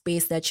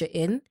space that you're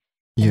in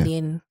and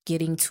then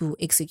getting to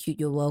execute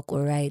your work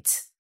or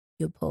write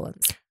your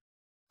poems?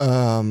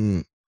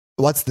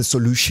 What's the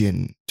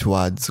solution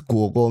towards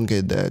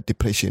the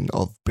depression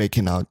of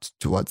breaking out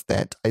towards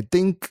that? I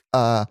think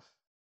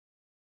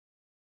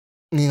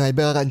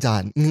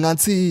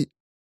ngingathi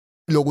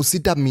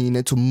lokusita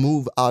mine to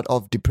move out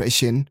of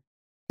depression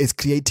is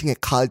creating a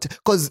culture,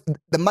 because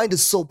the mind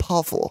is so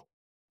powerful.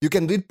 You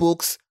can read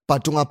books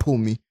but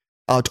ungaphumi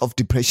out of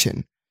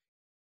depression.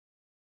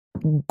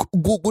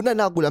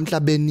 Kunanaku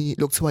lamhlabeni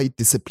lokuthiwa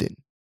discipline.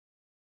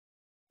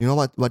 You know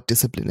what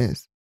discipline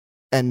is?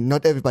 And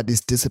not everybody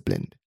is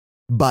disciplined,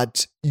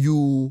 but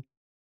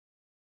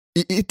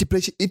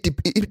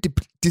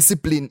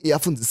discipline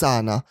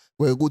iyafundisana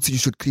where you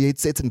should create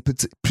certain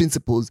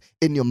principles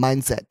in your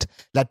mindset.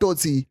 Like,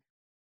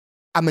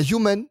 I'm a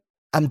human,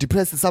 I'm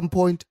depressed at some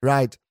point,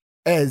 right?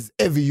 As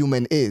every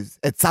human is.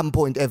 At some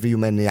point, every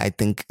human, I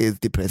think, is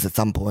depressed at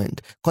some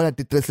point. Khona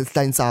depressed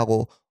esihlani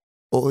sakho,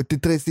 or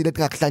depressed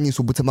letingakuhlanyisa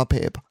ukuthi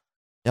amaphepha.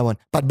 Yabona?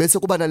 But bese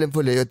kuba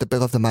nalemfo leyo at the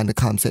back of the mind that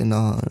comes saying,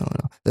 no,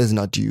 that's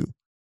not you.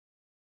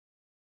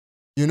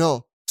 You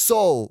know?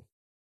 So,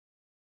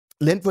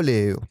 lemfo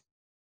leyo,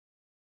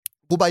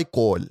 kuba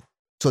goal.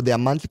 So there are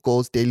monthly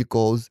goals, daily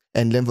goals,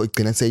 and lemfo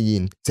igcina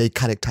say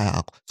character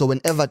yakho. So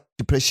whenever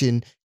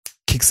depression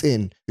kicks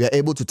in, you are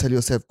able to tell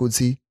yourself,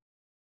 Kutsi,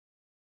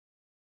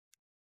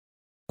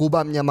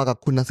 kuba mnyama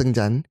kakhulu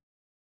nasenjani,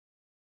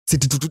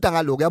 sithi thuthuta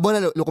ngaloko. Uyabona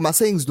lokho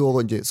ma-sayings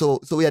loko nje. So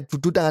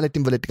uyathuthuta ngale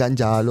timvo leti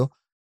kanjalo.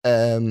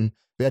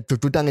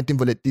 Uyathuthuta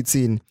ngetimvo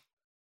letitsini.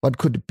 What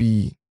could it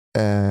be?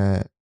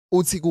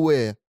 Uthi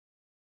kuwe,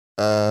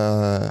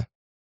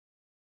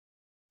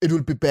 it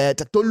will be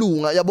better.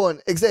 Kutolunga,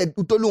 yabona. Except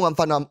utolunga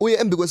mfana wami. Uye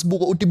embi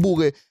kwesibuko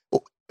utibuke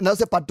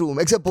bathroom.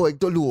 Except boy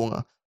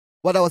kutolunga.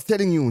 What I was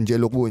telling you nje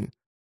lokunye.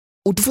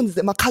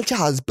 Utufundise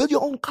ma-cultures. Build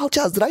your own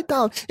cultures. Write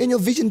down in your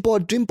vision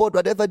board, dream board,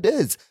 whatever it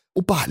is.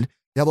 Ubhale.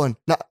 Yabona.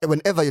 Now,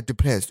 whenever you're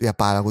depressed,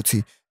 uyabhala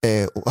ukuthi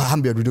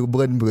uhambe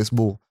uyabuka embi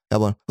kwesibuko.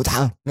 Yabona.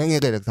 Uthi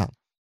ngeke kusama.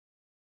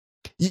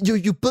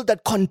 You build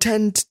that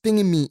content thing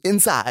in me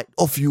inside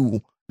of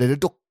you.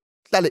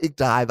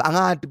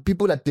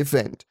 People are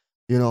different,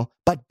 you know.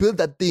 But build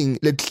that thing.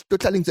 Be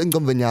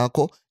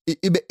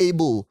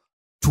able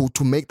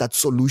to make that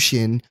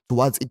solution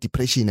towards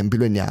depression and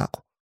empilweni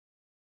yakho.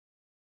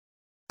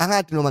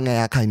 Angathi noma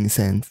ngayakha in a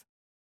sense.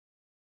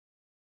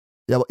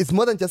 Yeah, it's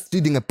more than just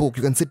reading a book.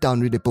 You can sit down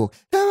and read a book.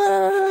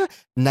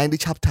 90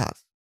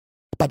 chapters.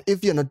 But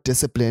if you're not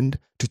disciplined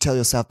to tell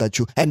yourself that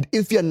and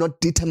if you're not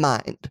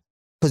determined,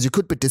 because you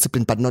could be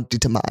disciplined but not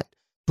determined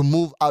to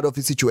move out of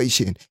a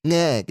situation.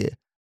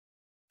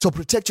 So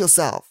protect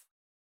yourself.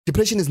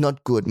 Depression is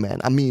not good,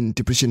 man. I mean,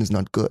 depression is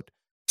not good.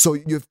 So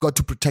you've got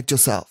to protect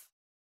yourself.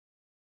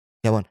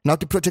 Now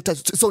to protect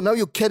us. So now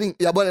you're carrying.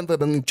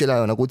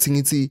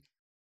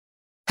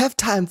 Have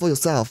time for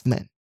yourself,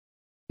 man.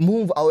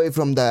 Move away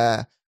from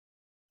the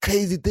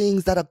crazy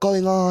things that are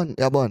going on.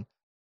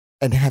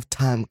 And have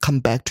time. Come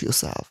back to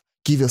yourself.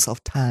 Give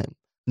yourself time.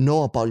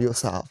 Know about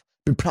yourself.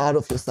 Be proud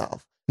of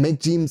yourself. Make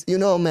dreams. You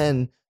know,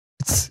 man.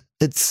 It's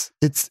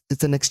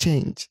an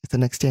exchange. It's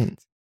an exchange.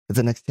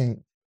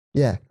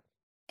 Yeah.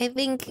 I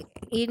think,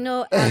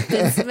 I've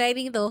been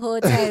smiling the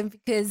whole time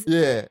because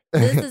this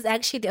is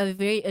actually a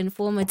very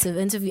informative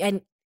interview.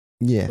 And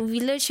we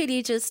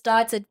literally just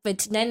started,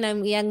 but then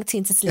I'm young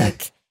teens. It's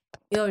like,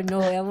 and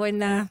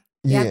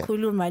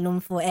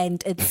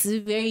it's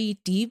very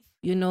deep,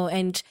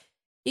 and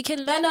you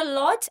can learn a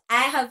lot.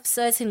 I have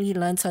certainly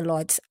learned a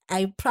lot.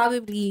 I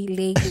probably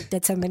lack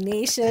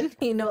determination,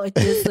 a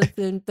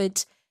discipline,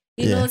 but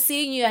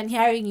seeing you and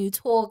hearing you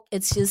talk,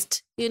 it's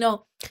just,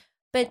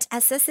 but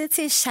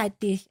asesithi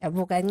shadi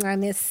yabo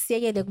kancane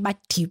siyekele kuba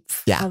deep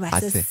ngoba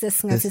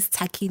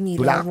sesingazisithakhini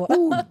labo.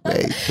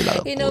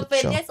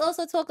 But let's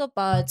also talk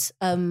about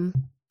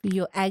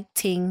your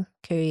acting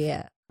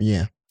career.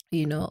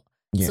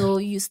 So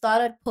you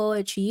started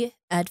poetry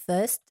at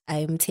first.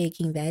 I'm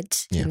taking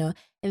that, and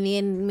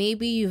then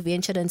maybe you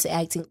ventured into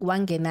acting.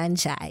 Wangena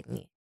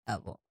njani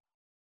yabo?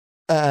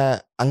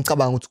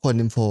 Angicabanga ukuthi khona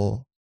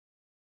info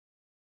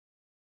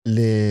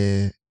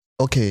le.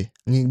 Okay,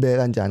 that's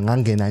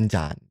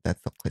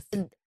the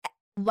question.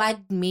 What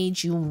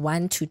made you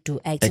want to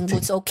do acting?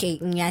 It's okay,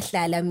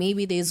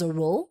 maybe there's a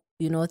role,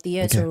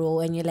 theater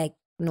role, and you're like,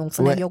 no,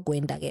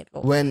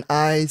 when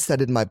I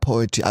studied my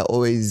poetry, I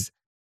always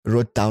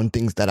wrote down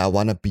things that I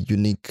want to be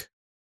unique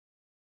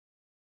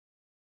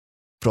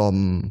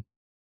from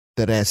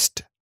the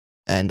rest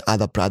and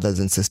other brothers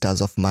and sisters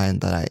of mine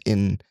that are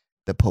in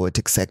the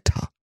poetic sector.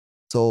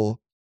 So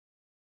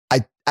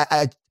I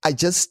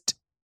just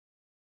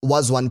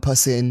was one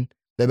person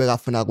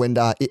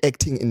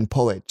acting in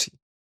poetry.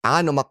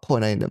 But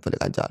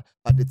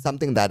it's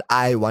something that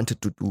I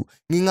wanted to do.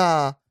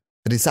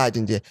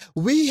 Reciting,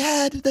 we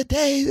had the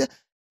day,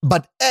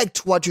 but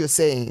act what you're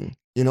saying,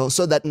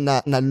 so that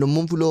na lo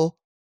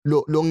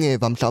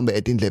ngeva mhlawumbe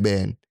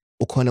etindlebeni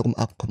ukhona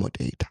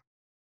kum-accommodate.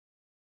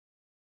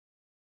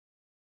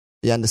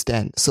 You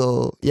understand?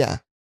 So yeah.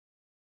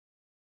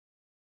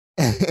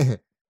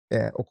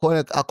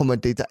 Ukhona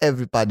accommodate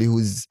everybody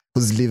who's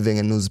living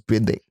and who's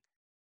breathing.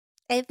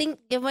 I think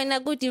you're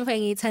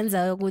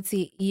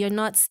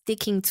not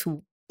sticking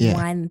to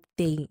one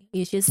thing.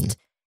 You're just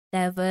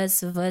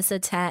diverse,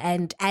 versatile,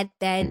 and at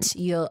that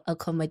you're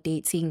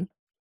accommodating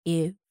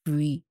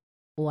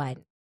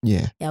everyone.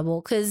 Yeah,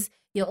 because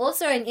you're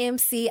also an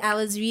MC. I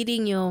was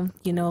reading your,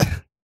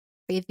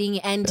 thing.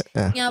 And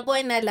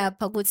ngiyabona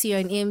lapha ukuthi you're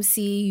an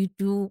MC, you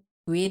do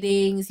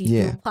weddings, you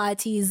Yeah. do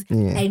parties,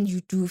 Yeah. and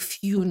you do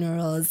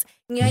funerals.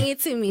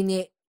 Ngiyangithi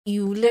mina,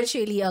 you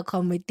literally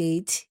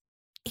accommodate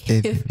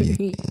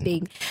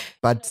everything.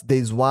 But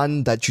there's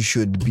one that you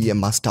should be a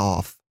master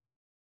of.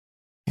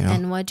 You know?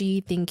 And what do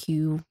you think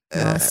you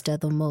master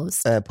the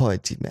most?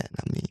 Poetry, man.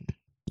 I mean,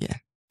 yeah,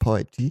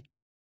 poetry.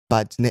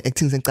 But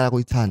acting sengicala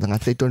kuyithanda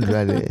ngahle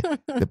itondlula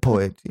the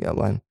poetry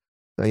yabona.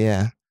 So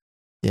yeah,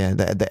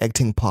 the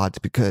acting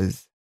part,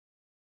 because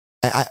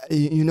I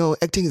you know,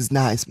 acting is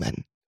nice,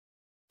 man.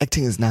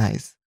 Acting is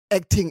nice.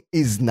 Acting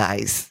is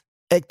nice.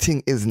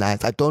 Acting is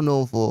nice. I don't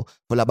know for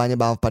labanye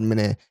baf, but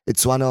mina,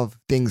 it's one of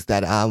things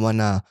that I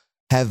wanna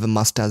have a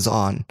masters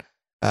on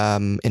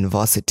in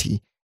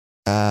varsity.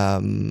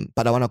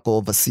 But I wanna go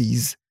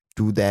overseas,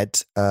 do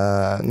that.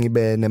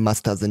 Ngibe ne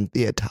masters in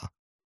theater.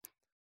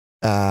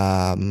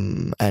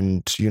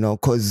 And you know,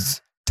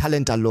 cause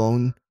talent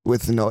alone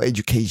with no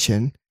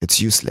education, it's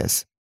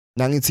useless.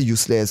 Nangithi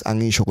useless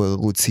angisho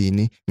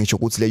ukuthini, ngisho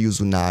ukuthi le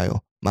use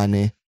unayo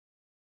mane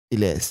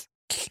iles.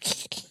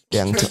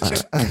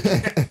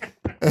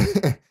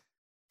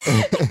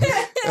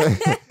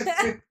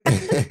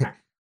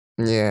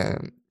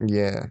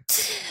 Yeah.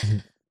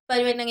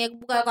 But when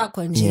ngikubuka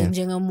kwakho nje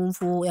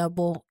njengomuntu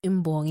yabo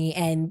imbongi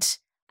and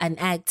an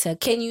actor,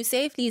 can you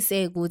safely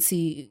say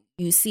ukuthi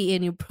you see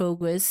any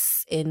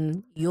progress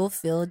in your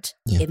field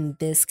in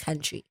this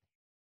country?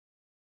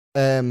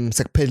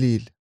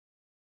 Sekuphelile.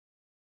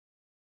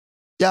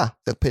 Yeah,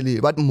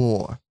 sekuphelile. What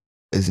more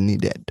is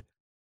needed?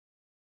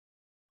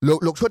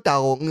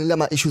 Lokushodayo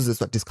ngilama issues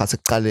eswa discuss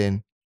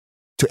ekuqaleni,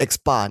 to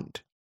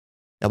expand.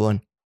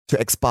 Yabona? To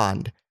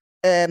expand.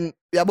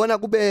 Yabona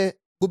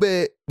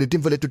kube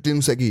letimvo lethu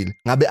tinisekile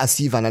ngabe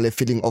asiva nale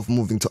feeling of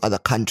moving to other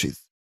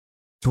countries,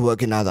 to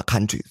work in other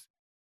countries.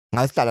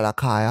 Ngasihlala la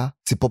khaya,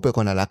 sipope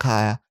khona la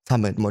khaya,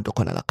 sihambe imoto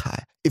khona la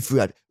khaya. If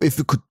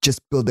we could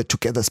just build the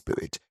together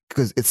spirit,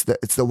 because it's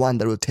the one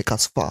that will take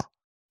us far.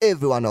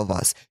 Every one of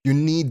us, you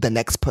need the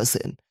next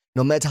person.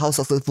 No matter how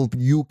successful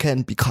you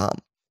can become,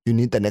 you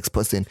need the next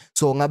person.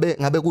 So ngabe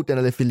kude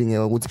nale feeling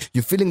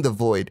you're feeling the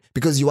void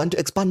because you want to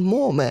expand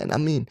more, man. I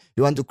mean,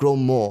 you want to grow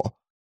more.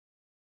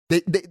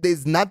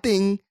 There's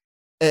nothing.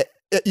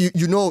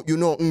 You know.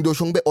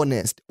 Ngidosho be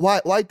honest.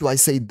 Why do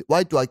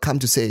I come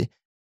to say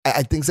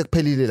I think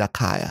sekuphelile la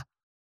khaya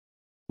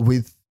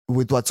with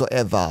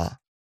whatsoever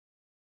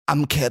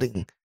I'm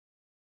carrying.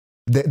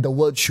 The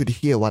world should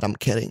hear what I'm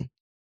carrying.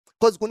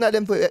 Because kuna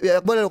lempo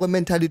yabona lokho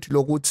mentality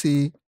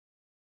lokuthi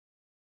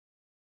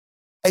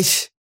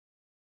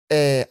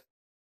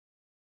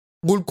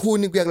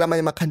kulukhuni kuya kulamanye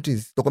ama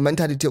countries lokho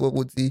mentality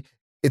yokuthi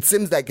it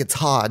seems like it's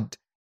hard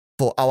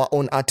for our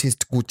own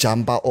artists to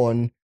jump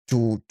on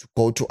to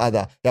go to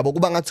other. Yabo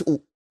kuba ngathi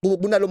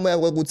kunalo moya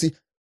ukuthi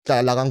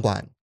hlala la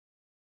kangwane.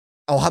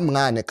 Awuhambi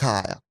ngane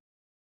ekhaya.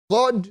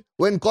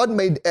 When God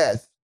made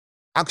earth,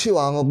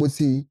 akushiwa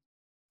ngokuthi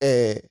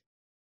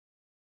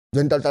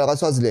Zentalala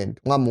kaSwaziland,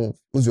 ungamove,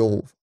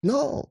 uzokufa.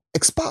 No,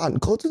 expand,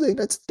 go to the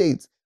United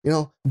States, you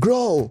know,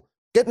 grow,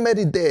 get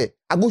married there.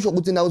 Akusho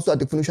ukuthi na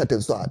uSwati kufuna ushade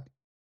eSwati.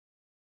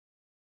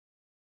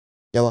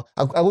 Yabo,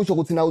 akusho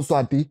ukuthi na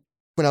uSwati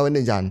kufuna wena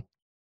njani.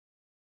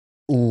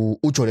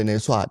 Ujole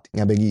neSwati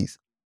ngiyabekisa.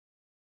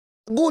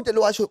 Kude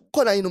lo washo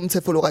khona yini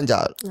umthetho lo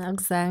kanjalo.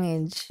 Akuzange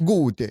nje.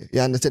 Kude,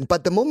 you understand?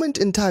 But the moment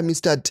in time you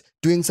start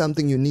doing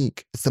something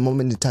unique, it's the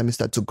moment in time you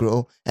start to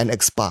grow and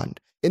expand.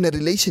 In a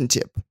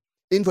relationship,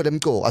 info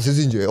lemco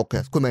asizinje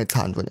okay sikhuluma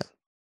ngethando nya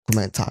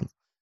sikhuluma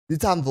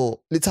ngethando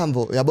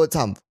lithambo yabo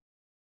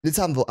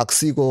lithambo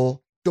akusiko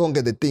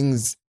donke the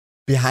things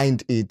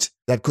behind it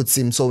that could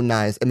seem so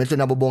nice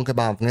emehlweni abo bonke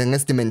bavu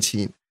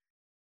ngesidimension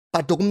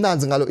but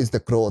okumnanzi ngalo is the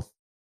growth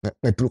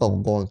ngedluka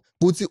konke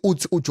kuthi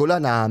uthi ujola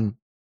nami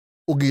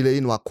ukile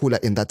yini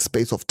wakhula in that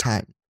space of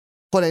time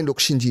khona into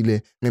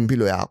okushintshile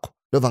ngempilo yakho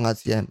lova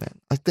ngathi yeah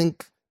man I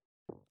think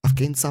I've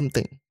gained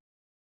something,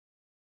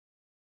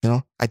 you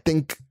know. I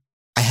think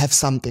I have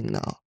something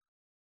now.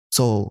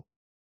 So,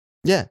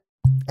 yeah.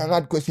 I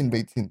got question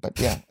waiting, but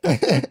yeah.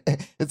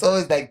 It's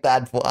always like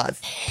that for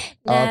us.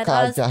 Our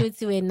culture.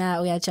 Ukuthi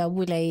wena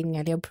uyajabula yini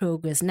ngale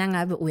progress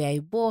nangabe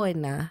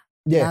uyayibona.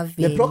 Yeah,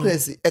 the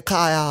progress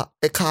ekhaya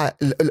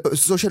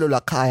social la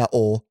khaya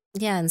or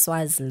in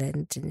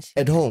Swaziland.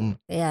 At home.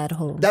 Yeah, at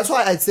home. That's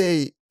why I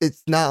say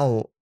it's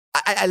now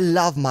I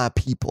love my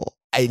people.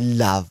 I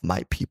love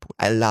my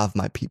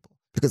people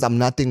because I'm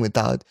nothing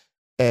without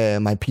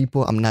my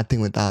people. I'm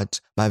nothing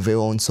without my very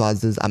own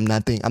Swazis. I'm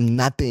nothing.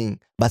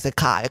 But the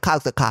kaya,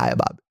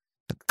 bab.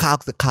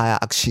 The kaya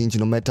exchange,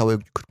 no matter where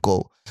you could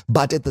go.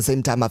 But at the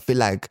same time, I feel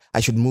like I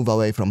should move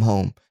away from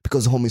home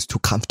because home is too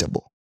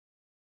comfortable.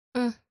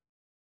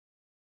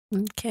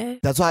 Okay.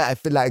 That's why I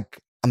feel like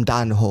I'm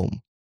done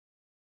home.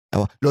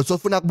 Because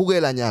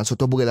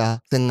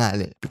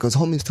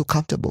home is too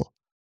comfortable.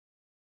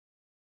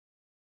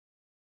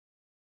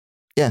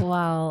 Yeah.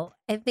 Wow.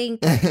 I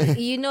think,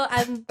 you know,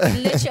 I'm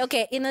literally,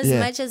 okay, in as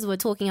much as we're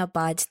talking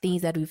about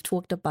things that we've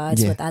talked about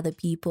with other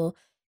people,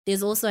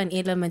 there's also an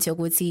element of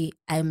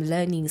I'm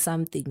learning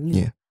something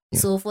new. Yeah.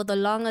 So for the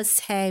longest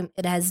time,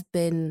 it has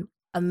been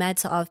a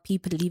matter of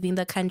people leaving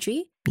the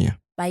country. Yeah.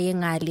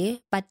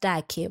 Bayengale,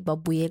 batake,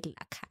 babuyela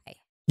kai.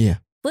 Yeah.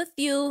 With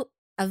you,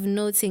 I've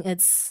noticing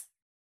it's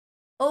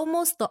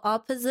almost the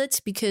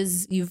opposite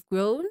because you've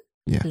grown,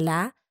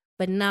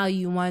 but now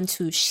you want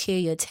to share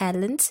your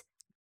talent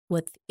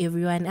with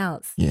everyone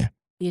else. Yeah.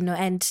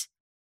 And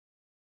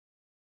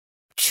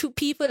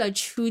people are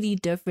truly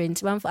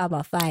different. One for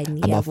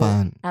abafani,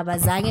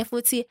 abazange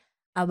futhi,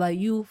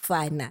 abayu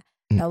fana.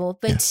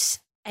 But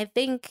I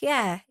think,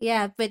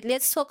 but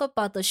let's talk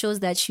about the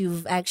shows that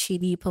you've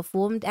actually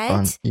performed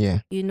at.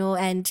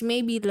 And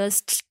maybe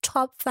list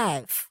top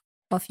 5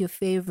 of your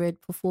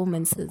favorite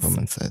performances.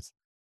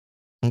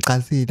 I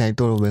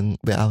told when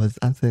I was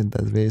answering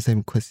the very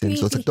same question.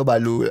 So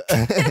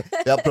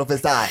you're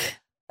professor.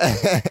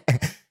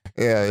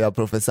 You're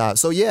professor.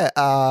 So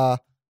I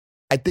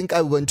think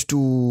I went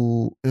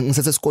to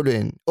school.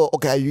 I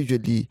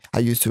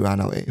used to run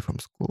away from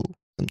school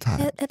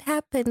sometimes. It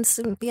happens,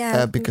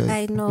 because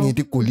I know.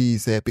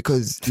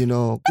 Because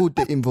good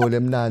info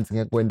lemnanzi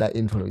ngekwenda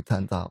info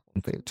loyithandayo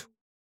mfethu.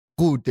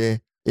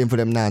 Good info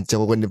lemnanzi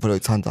ngekwenda info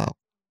loyithandayo.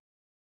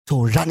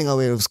 So running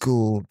away from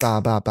school,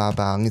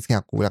 ngithi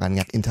ngiyagula kanti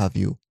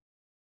ngiyak-interview.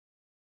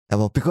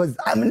 Because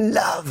I'm in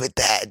love with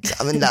that.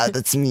 I'm in love,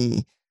 that's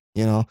me.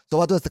 So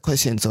what was the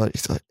question? Sorry.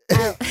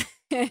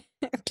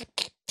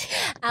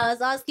 I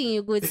was asking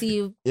you,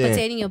 Guti,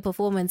 pertaining your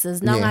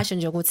performances. Now I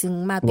should go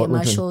my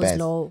shows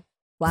low.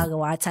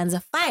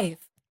 Watanza 5.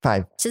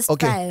 5. Just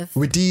okay. 5.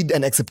 We did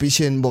an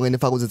exhibition,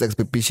 Bongenefago's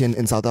exhibition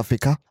in South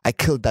Africa. I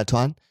killed that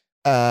one.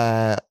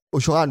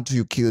 Ushorantu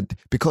you killed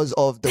because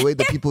of the way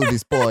the people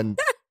respond.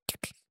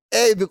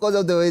 Hey, because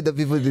of the way the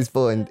people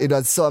respond. It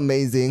was so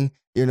amazing.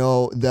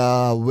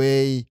 The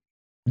way,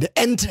 the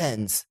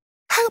entrance.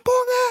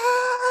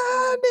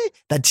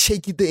 That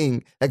shaky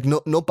thing. Like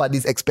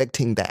nobody's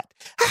expecting that.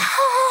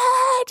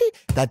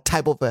 That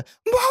type of a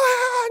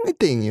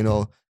thing,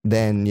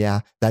 Then,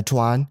 that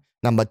one.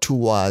 Number 2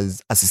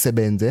 was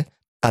Asisebenze.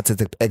 That's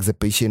an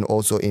exhibition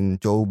also in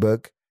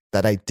Joburg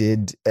that I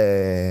did.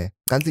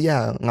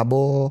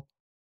 Ngabo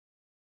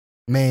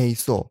May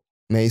so.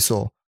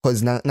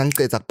 Because then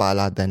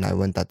I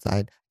went that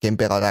side. Came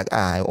back, I was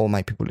like, all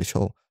my people to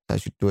show. So I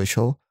should do a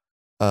show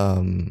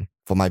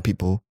for my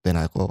people. Then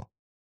I go,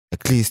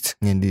 at least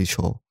in this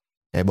show.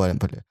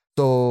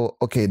 So,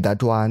 okay,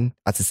 that one,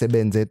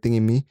 Asisebenze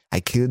thingy, I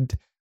killed.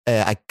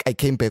 I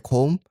came back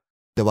home.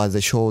 There was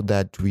a show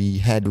that we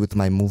had with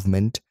my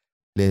movement,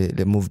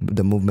 the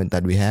movement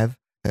that we have,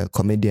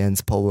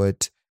 comedians,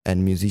 poets,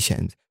 and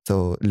musicians.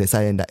 So,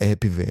 Lesayenda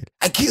Epivale.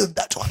 I killed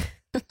that one.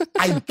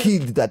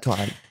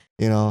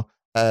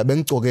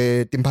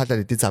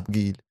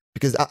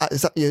 Because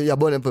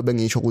yabona mfo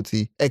bengisho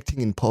ukuthi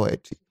acting in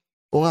poetry.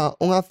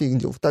 Ungafiki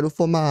nje ufutala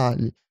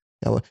uformal.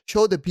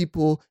 Show the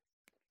people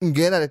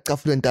ngena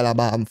lecafule ntala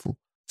bamfu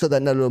so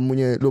that nalo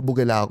munye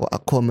lobukelako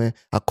akhone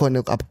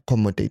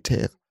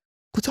accommodate.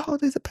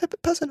 There's a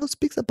person who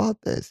speaks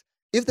about this.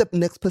 If the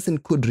next person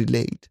could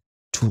relate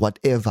to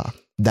whatever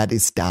that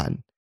is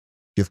done,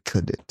 you've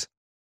killed it.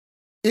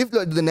 If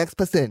the next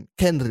person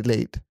can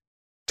relate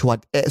to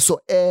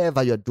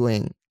whatever you're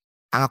doing,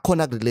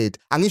 angakhona relate.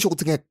 Angisho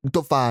ukuthi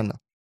ngekutofana.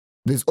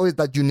 There's always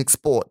that unique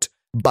spot,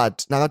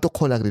 but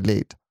nangatokhola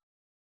relate.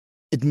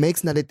 It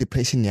makes nale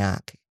depression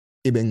yakhe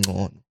ibe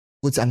ngcono.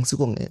 Ukuthi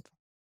angisiko ngedwa.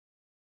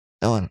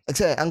 Yabona?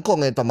 Actually angikho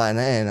ngedwa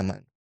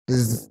man.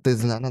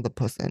 There's another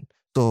person.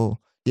 So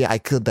I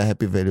killed the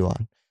Happy Valley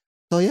one.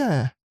 So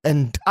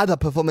and other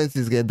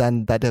performances get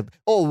done that have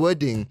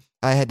wedding.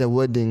 I had a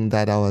wedding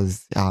that I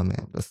was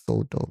that's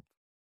so dope.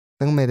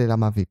 I made it on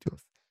my videos.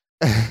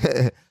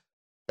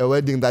 A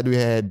wedding that we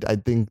had, I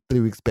think 3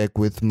 weeks back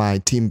with my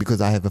team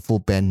because I have a full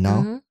band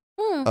now.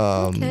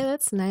 Okay,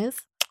 that's nice.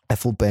 A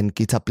full band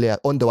guitar player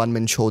on the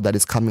one-man show that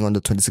is coming on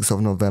the 26th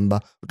of November.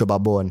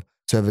 Utobabon.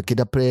 So I have a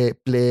guitar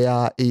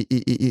player,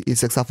 a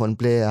saxophone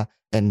player,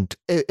 and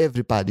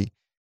everybody,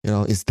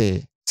 is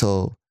there.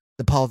 So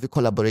the power of the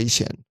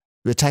collaboration.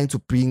 We're trying to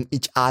bring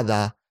each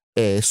other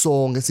a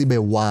song esibe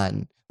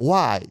one.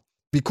 Why?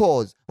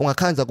 Because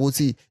ungakhanza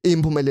ukuthi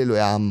impumelelo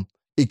yami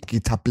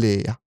guitar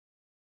player.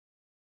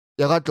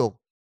 Yakato,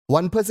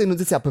 one person who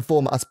says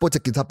perform a sport a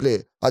guitar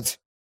player.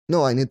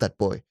 No, I need that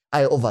boy.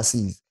 I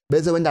overseas.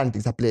 Bese when that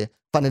guitar player,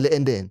 finally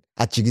and then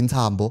at Jigin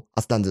Tambo,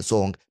 I stand the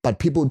song. But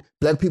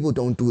black people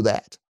don't do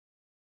that.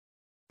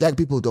 Black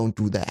people don't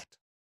do that.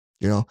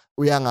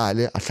 We are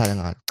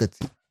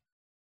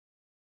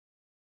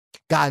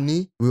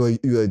Gani, we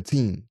were a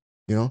team,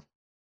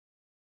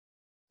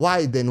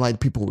 Why then white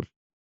people?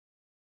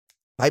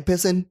 White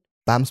person,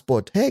 bam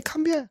sport. Hey,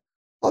 come here.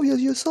 Oh,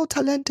 you're so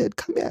talented.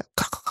 Come here.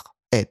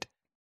 Ed.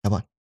 Come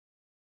on.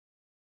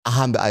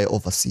 I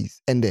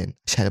overseas. And then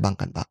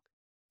Shalabank and back.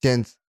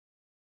 Gents,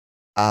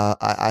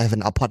 I have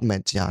an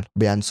apartment,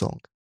 Bayan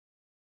song.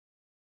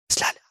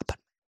 Slally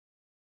apartment.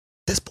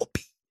 This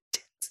poppy.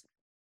 Gents.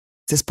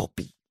 This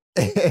poppy.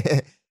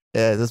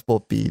 This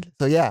poppy.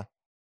 So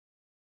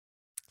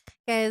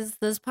Guys,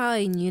 there's power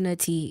in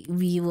unity.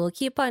 We will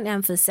keep on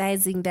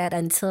emphasizing that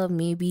until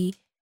maybe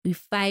we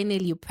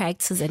finally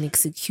practice and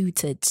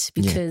execute it,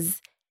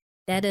 because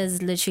that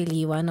is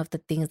literally one of the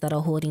things that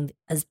are holding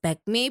us back.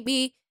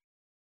 Maybe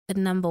the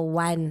number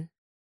one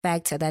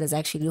factor that is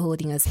actually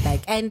holding us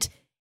back. And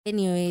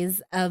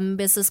anyways,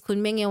 Mrs.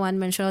 Kunmenge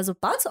one-man show, I was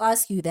about to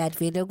ask you that,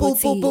 Vele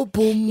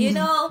Guti. You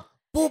know,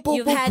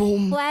 you've had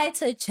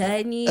quite a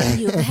journey.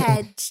 You've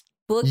had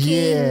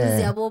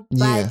bookings,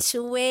 but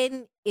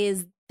when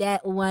is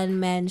that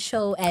one-man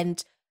show,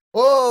 and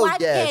what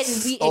can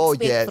we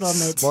expect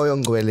from it?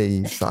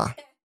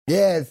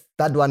 Yes,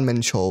 that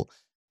one-man show.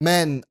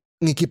 Man,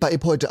 ngikhipha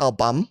i-poetry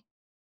album,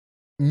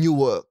 new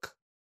work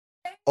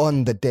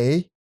on the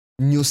day,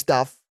 new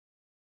stuff.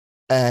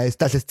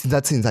 Sihlale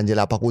sithinza nje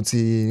lapha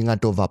ukuthi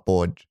ngingade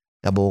overboard.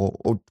 Yabo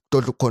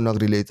totally khona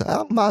ukurelate.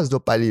 Mazi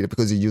lobhalile,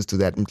 because you're used to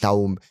that.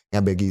 Mhlawumbe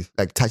ngiyabekisa,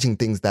 like touching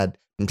things that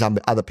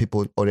mhlawumbe other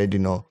people already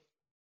know.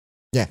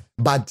 Yeah,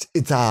 but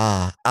it's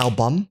a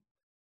album.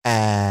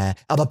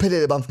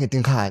 Abaphelele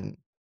bamfungete inkhani.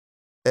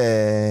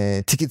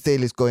 Ticket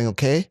sale is going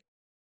okay.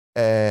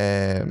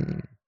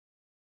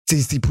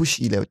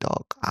 Sipushile,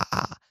 dog.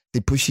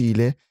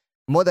 Sipushile.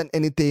 More than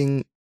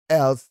anything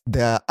else,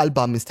 the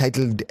album is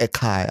titled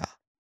Ekhaya,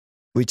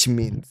 which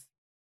means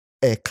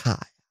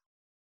Ekhaya.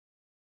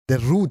 The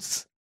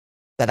roots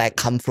that I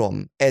come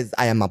from as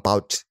I am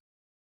about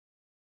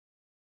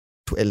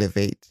to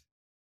elevate.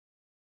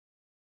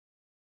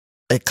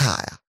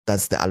 Ekhaya.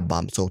 That's the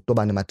album. So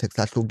tobani ma-text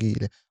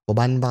ahlukile.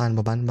 Boban.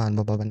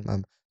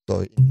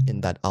 So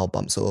in that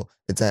album. So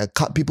it's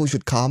people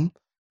should come.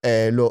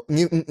 Lo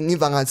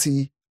ngiva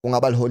ngathi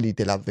kungaba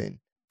holiday laveni.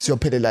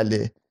 Siyophelela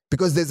le.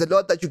 Because there's a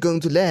lot that you're going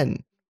to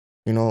learn.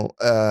 You know,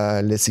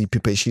 let's see,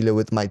 Pipeshile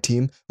with my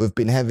team. We've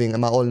been having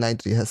my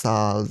all-night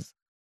rehearsals.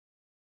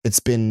 It's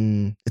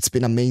been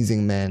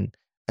amazing, man.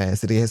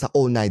 So rehearsal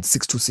all night,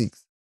 6 to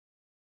 6.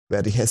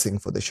 We're rehearsing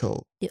for the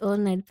show. The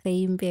all-night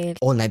playing bed.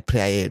 All-night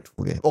prayer.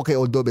 Okay,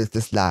 although it's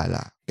this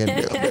lala.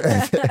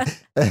 This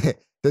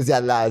ya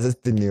la, this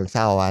the new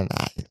shower.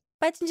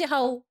 But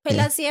how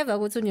phela siyeva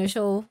ukuthi on your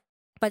show,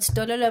 but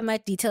dololo my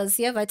details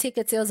siyeva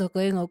ticket sales are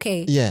going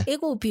okay. Yeah.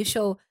 Ikuphi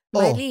show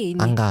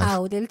malini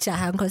how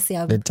lelijaha nkosi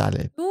yami.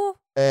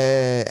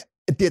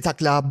 Theatre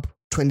Club,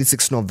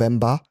 26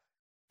 November,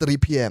 3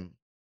 p.m.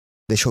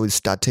 The show is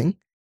starting.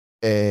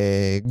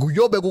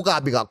 Kuyobe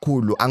kukabi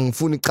kakhulu,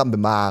 angifuni iqambe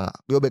manga.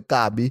 Kuyobe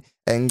kabi,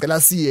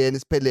 ngicela siyene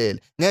siphelele.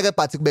 Ngeke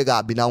but kube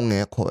kabi na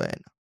ungekho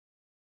wena.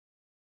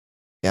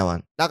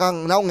 Yabona.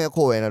 Na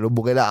ungekho wena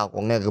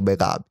lobukelako ngeke kube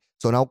kabi.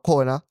 So now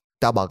khona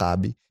daba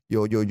kabi.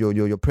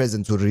 Your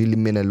presence will really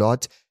mean a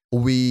lot.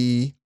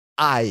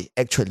 I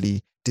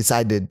actually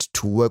decided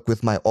to work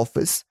with my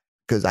office,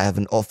 because I have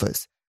an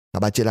office.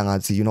 Ngabatshela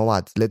ngathi, you know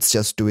what? Let's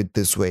just do it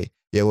this way.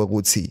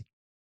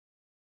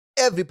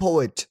 Every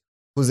poet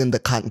who's in the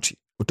country,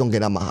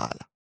 utongena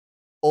mahala.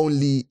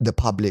 Only the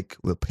public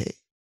will pay.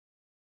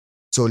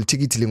 So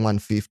ticket is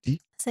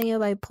 150. So you're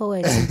by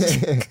poet.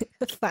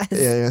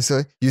 Yeah,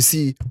 so you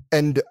see,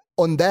 and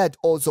on that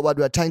also what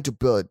we are trying to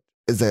build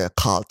is a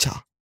culture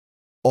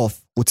of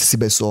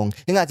utisibe song.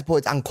 Ingathi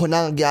poets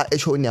angikhona kuya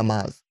eshowini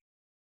yamazi.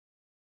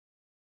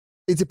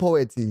 It's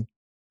poetry.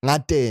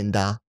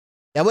 Ngatenda.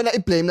 Yabona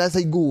iblame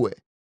lasekuwe.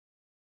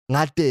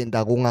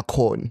 Ngatenda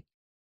kungakhona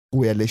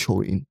kuya le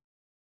showini.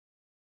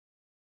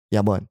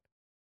 Yabona.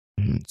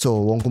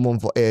 So wonke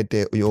umuntu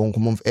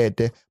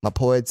ede, my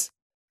poets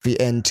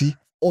VNT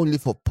only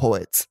for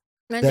poets.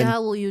 Then,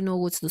 how will you know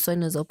what's the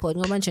son is a poet?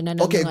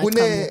 Okay,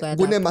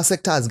 kune ma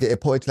sectors ge a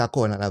poet la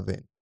khona la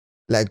veni.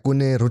 Like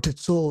kune rooted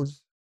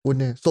souls,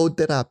 kune soul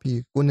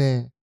therapy,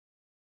 kune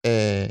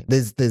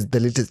there's the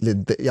latest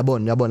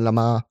yabona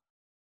lama.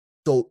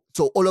 So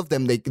all of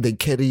them they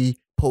carry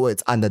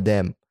poets under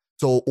them.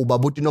 So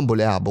ubabuti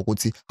nombole yabo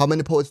ukuthi how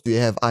many poets do you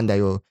have under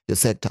your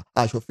sector?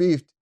 Sure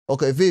 50.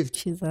 Okay, 50.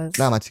 Jesus.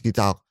 Na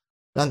mathikiti akho.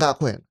 Langa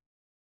khwena.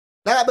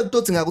 La ngabe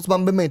kutothi ngakuthi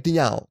bambemete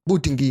inyawo,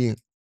 buthi inkinga.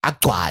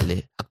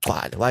 Agcwale.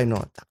 Why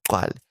not?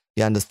 Agcwale.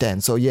 You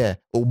understand? So yeah,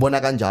 ubona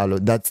kanjalo.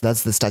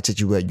 That's the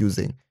strategy we're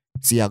using.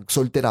 Siya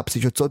sold it up.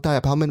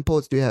 How many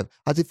poets do you have?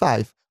 I say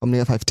 5. How many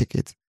have 5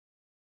 tickets?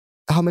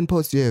 How many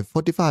poets do you have?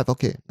 45.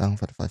 Okay, now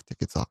 45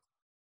 tickets are.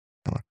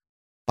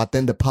 But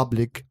then the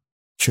public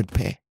should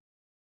pay.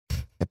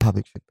 The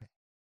public should pay.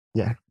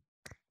 Yeah.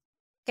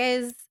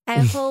 Guys, I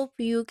hope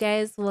you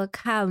guys will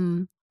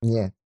come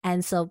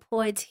and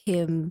support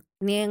him.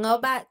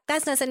 Ngoba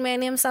that's not my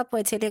name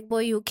support like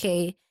boy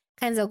UK.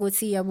 Kanza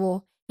ukuthi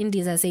yabo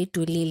indiza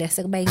seyidulile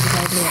sekuba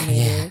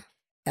indiza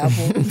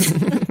yabo.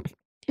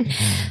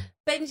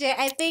 Benje,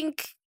 I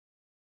think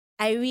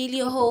I really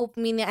hope,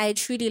 I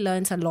truly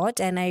learned a lot,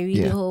 and I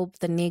really hope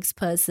the next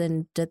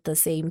person did the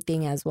same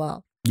thing as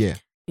well. Yeah.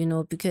 You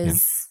know,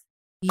 because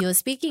you're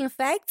speaking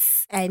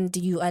facts and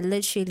you are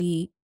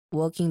literally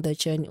walking the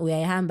journey.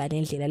 Uyayihamba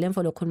lendlela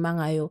lemfolo khuluma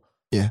ngayo.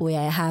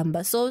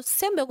 Uyayihamba. So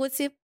sembe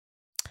ukuthi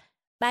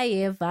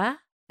bayeva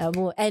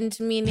yabo, and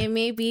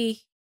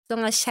maybe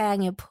songashaya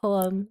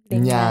ngepoem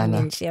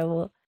lencane nje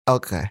yabo.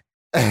 Okay.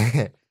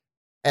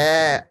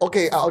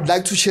 Okay, I would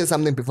like to share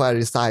something before I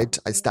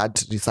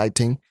start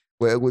reciting.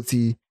 Where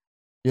ukuthi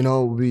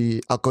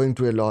we are going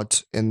through a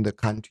lot in the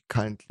country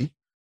currently.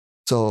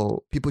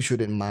 So people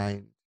shouldn't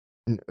mind.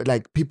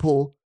 Like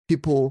people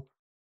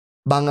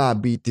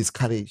bangabi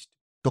discouraged.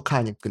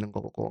 Tokhanye ekugcineni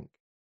kwakho konke.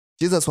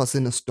 Jesus was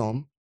in a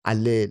storm,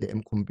 alele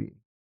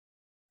emkhumbini.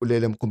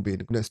 Ulele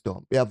emkhumbini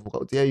kunestorm. Uyavuka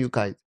uthi, yeah, you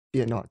guys,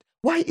 fear not.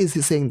 Why is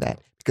he saying that?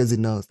 Because he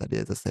knows that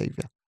there is a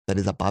savior that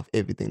is above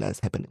everything that is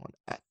happening on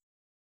earth.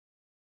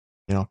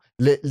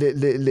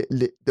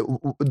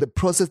 The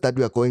process that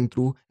we are going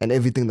through and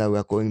everything that we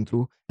are going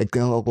through,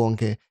 ekugcineni kwakho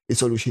konke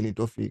isolution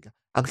itofika.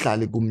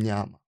 Akuhlali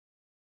kumnyama.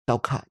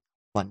 Tawukhanya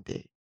one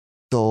day.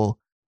 So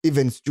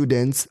even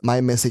students, my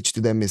message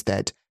to them is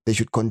that they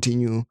should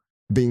continue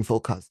being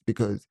focused,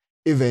 because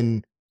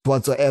even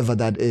whatsoever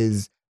that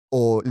is,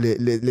 or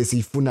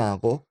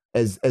lesifunako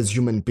as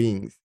human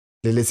beings,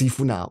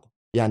 lesifunako,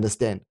 you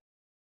understand?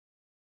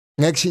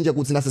 Ngekushintsha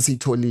ukuthi nase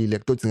sitholile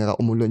kudingeka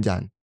umuntu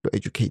onjani,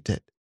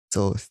 educated.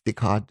 So stick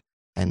hard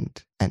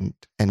and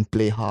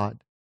play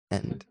hard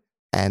and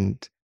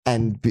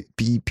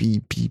be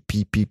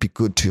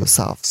good to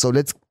yourself. So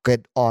let's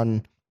get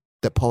on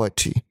the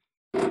poetry.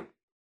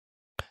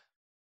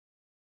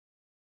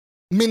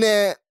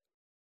 Mine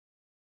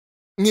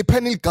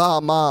ngiphena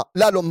igama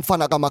lalo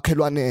mfana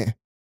kamakhelwane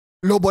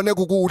lobone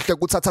kukuhle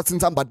kuthatha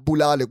insamba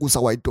tibulale kusa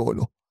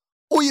kwayidolo.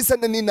 Uyise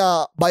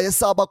nenina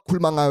bayesaba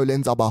ukukhuluma ngayo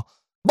lenzaba.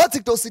 Bathi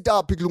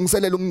kutositaphi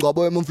kulungiselela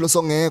umngcwabo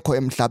wemfloso ngekho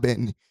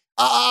emhlabeni.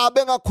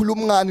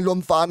 Bengakhuluma ngani lo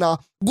mfana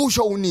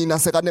kusho unina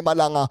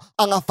sekanemalanga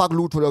angafaki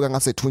lutho lokho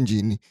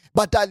ngasethunjini.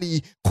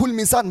 Batali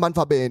khulumisani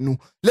bantwa benu.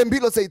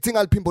 Lempilo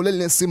seyithinga liphimbo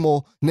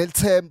lelinesimo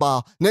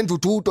nelithemba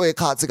nendududo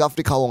ekhathi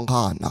kaAfrika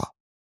wonkana.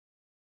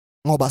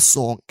 Ngoba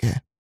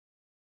sonke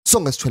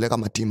sithwele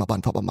kamadima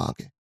abantu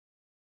abamake.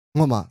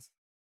 Ngomazi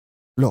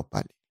lo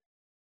bhali.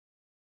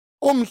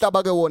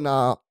 Umhlaba ke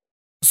wona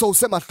so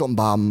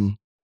usemahlombami.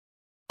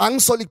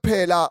 Angisoli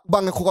kuphela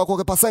bangekho kakho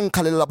kepha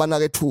sengikhalela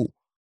labanakethu.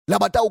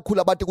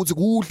 Labatawukhula bathi ukuthi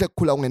kuhle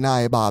kukhula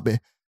ungenaye babe.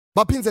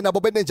 Baphinze nabo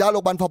bene njalo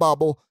kubantu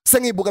babo.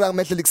 Sengiyibukela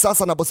ngemehle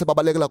likusasa nabo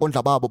sebabalekela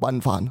kondla babo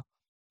banifana.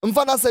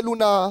 Umfana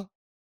seluna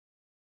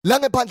la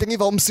ngephandle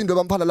ngiva umsindo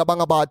bamfana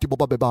labangabathi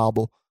bobabe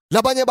babo.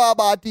 Labanye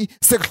babathi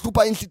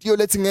sekuhlupha inhlitiyo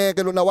lethi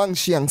ngeke lona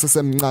wangishiya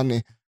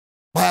ngisesemncane.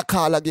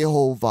 Bayakhala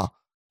kuYehova.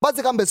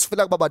 Bathi kambe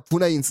sifela kuba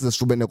badvuna insizwe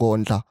sishubene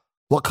kondla.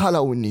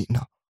 Wakhala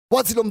unina.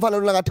 Wathi lo mfana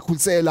lona ngathi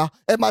khulisela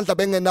emandla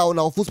bengenawo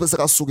nawo futhi bese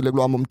kasukile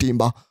kulwami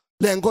umtimba.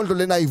 Le nkondlo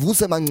lena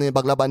ivuse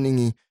emanceba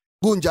kulabaningi.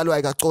 Kunjalo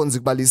ayikaconzi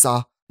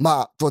kubalisa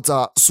ma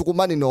dodza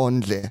sukumani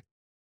nondle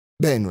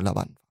benu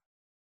labantu.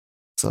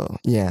 So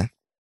yeah.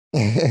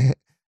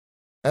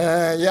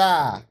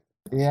 Yeah.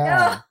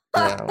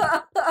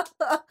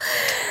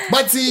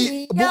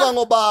 Bathi buka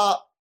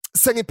ngoba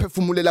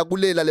sengiphefumulela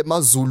kulela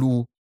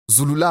lemazulu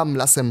lami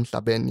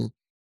lasemhlabeni.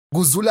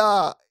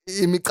 Kuzula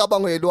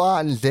imicabango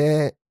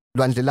yelwandle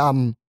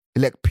lami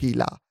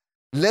lekuphila.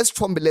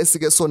 Lesithombe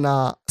lesike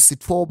sona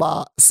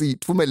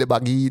sithumele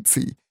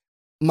bakithi.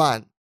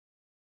 Man,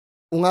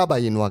 ungaba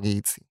yini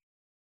wakithi?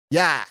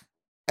 Yeah.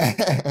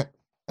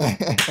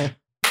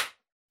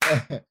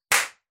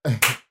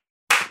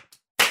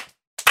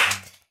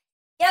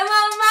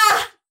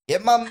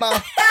 Yeah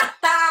mama.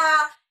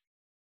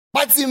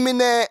 Bathi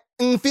mine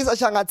ngifisa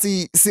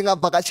shangathi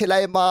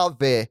singavakashela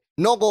emave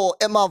noko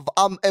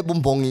emava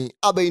ebumbongi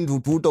abe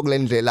indududo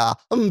kulendlela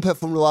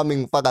umphefumulo wami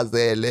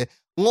ngifakazele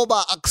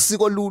ngoba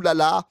akusiko lula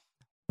la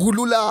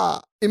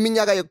kulula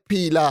iminyaka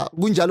yokuphila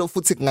kunjalo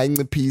futhi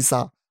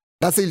kungayinciphisa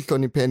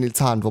ngasihlonipheni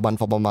lithandwa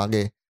abantu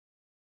abamake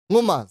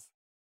ngumazi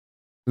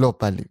lo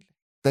bhalile.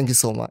 Thank you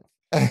so much.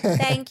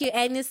 Thank you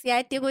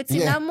Anisiyati ukuthi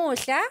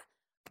namuhla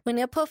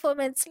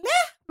une-performance le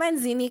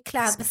Manzini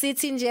Club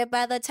sithi nje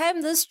by the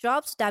time this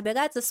drops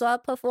dabekade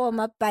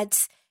siwa-performa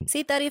but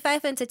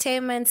C35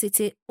 Entertainment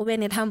sithi ube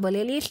nehambo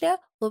lelihle,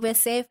 ube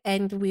safe,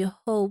 and we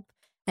hope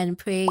and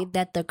pray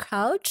that the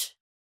crowd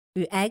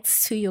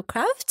reacts to your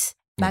craft.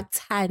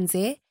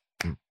 Bakuthande.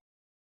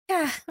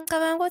 Yeah,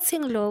 ngicabanga ukuthi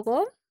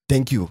ngiloko.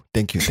 Thank you.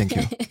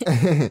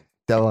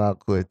 That was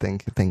good.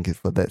 Thank you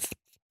for that.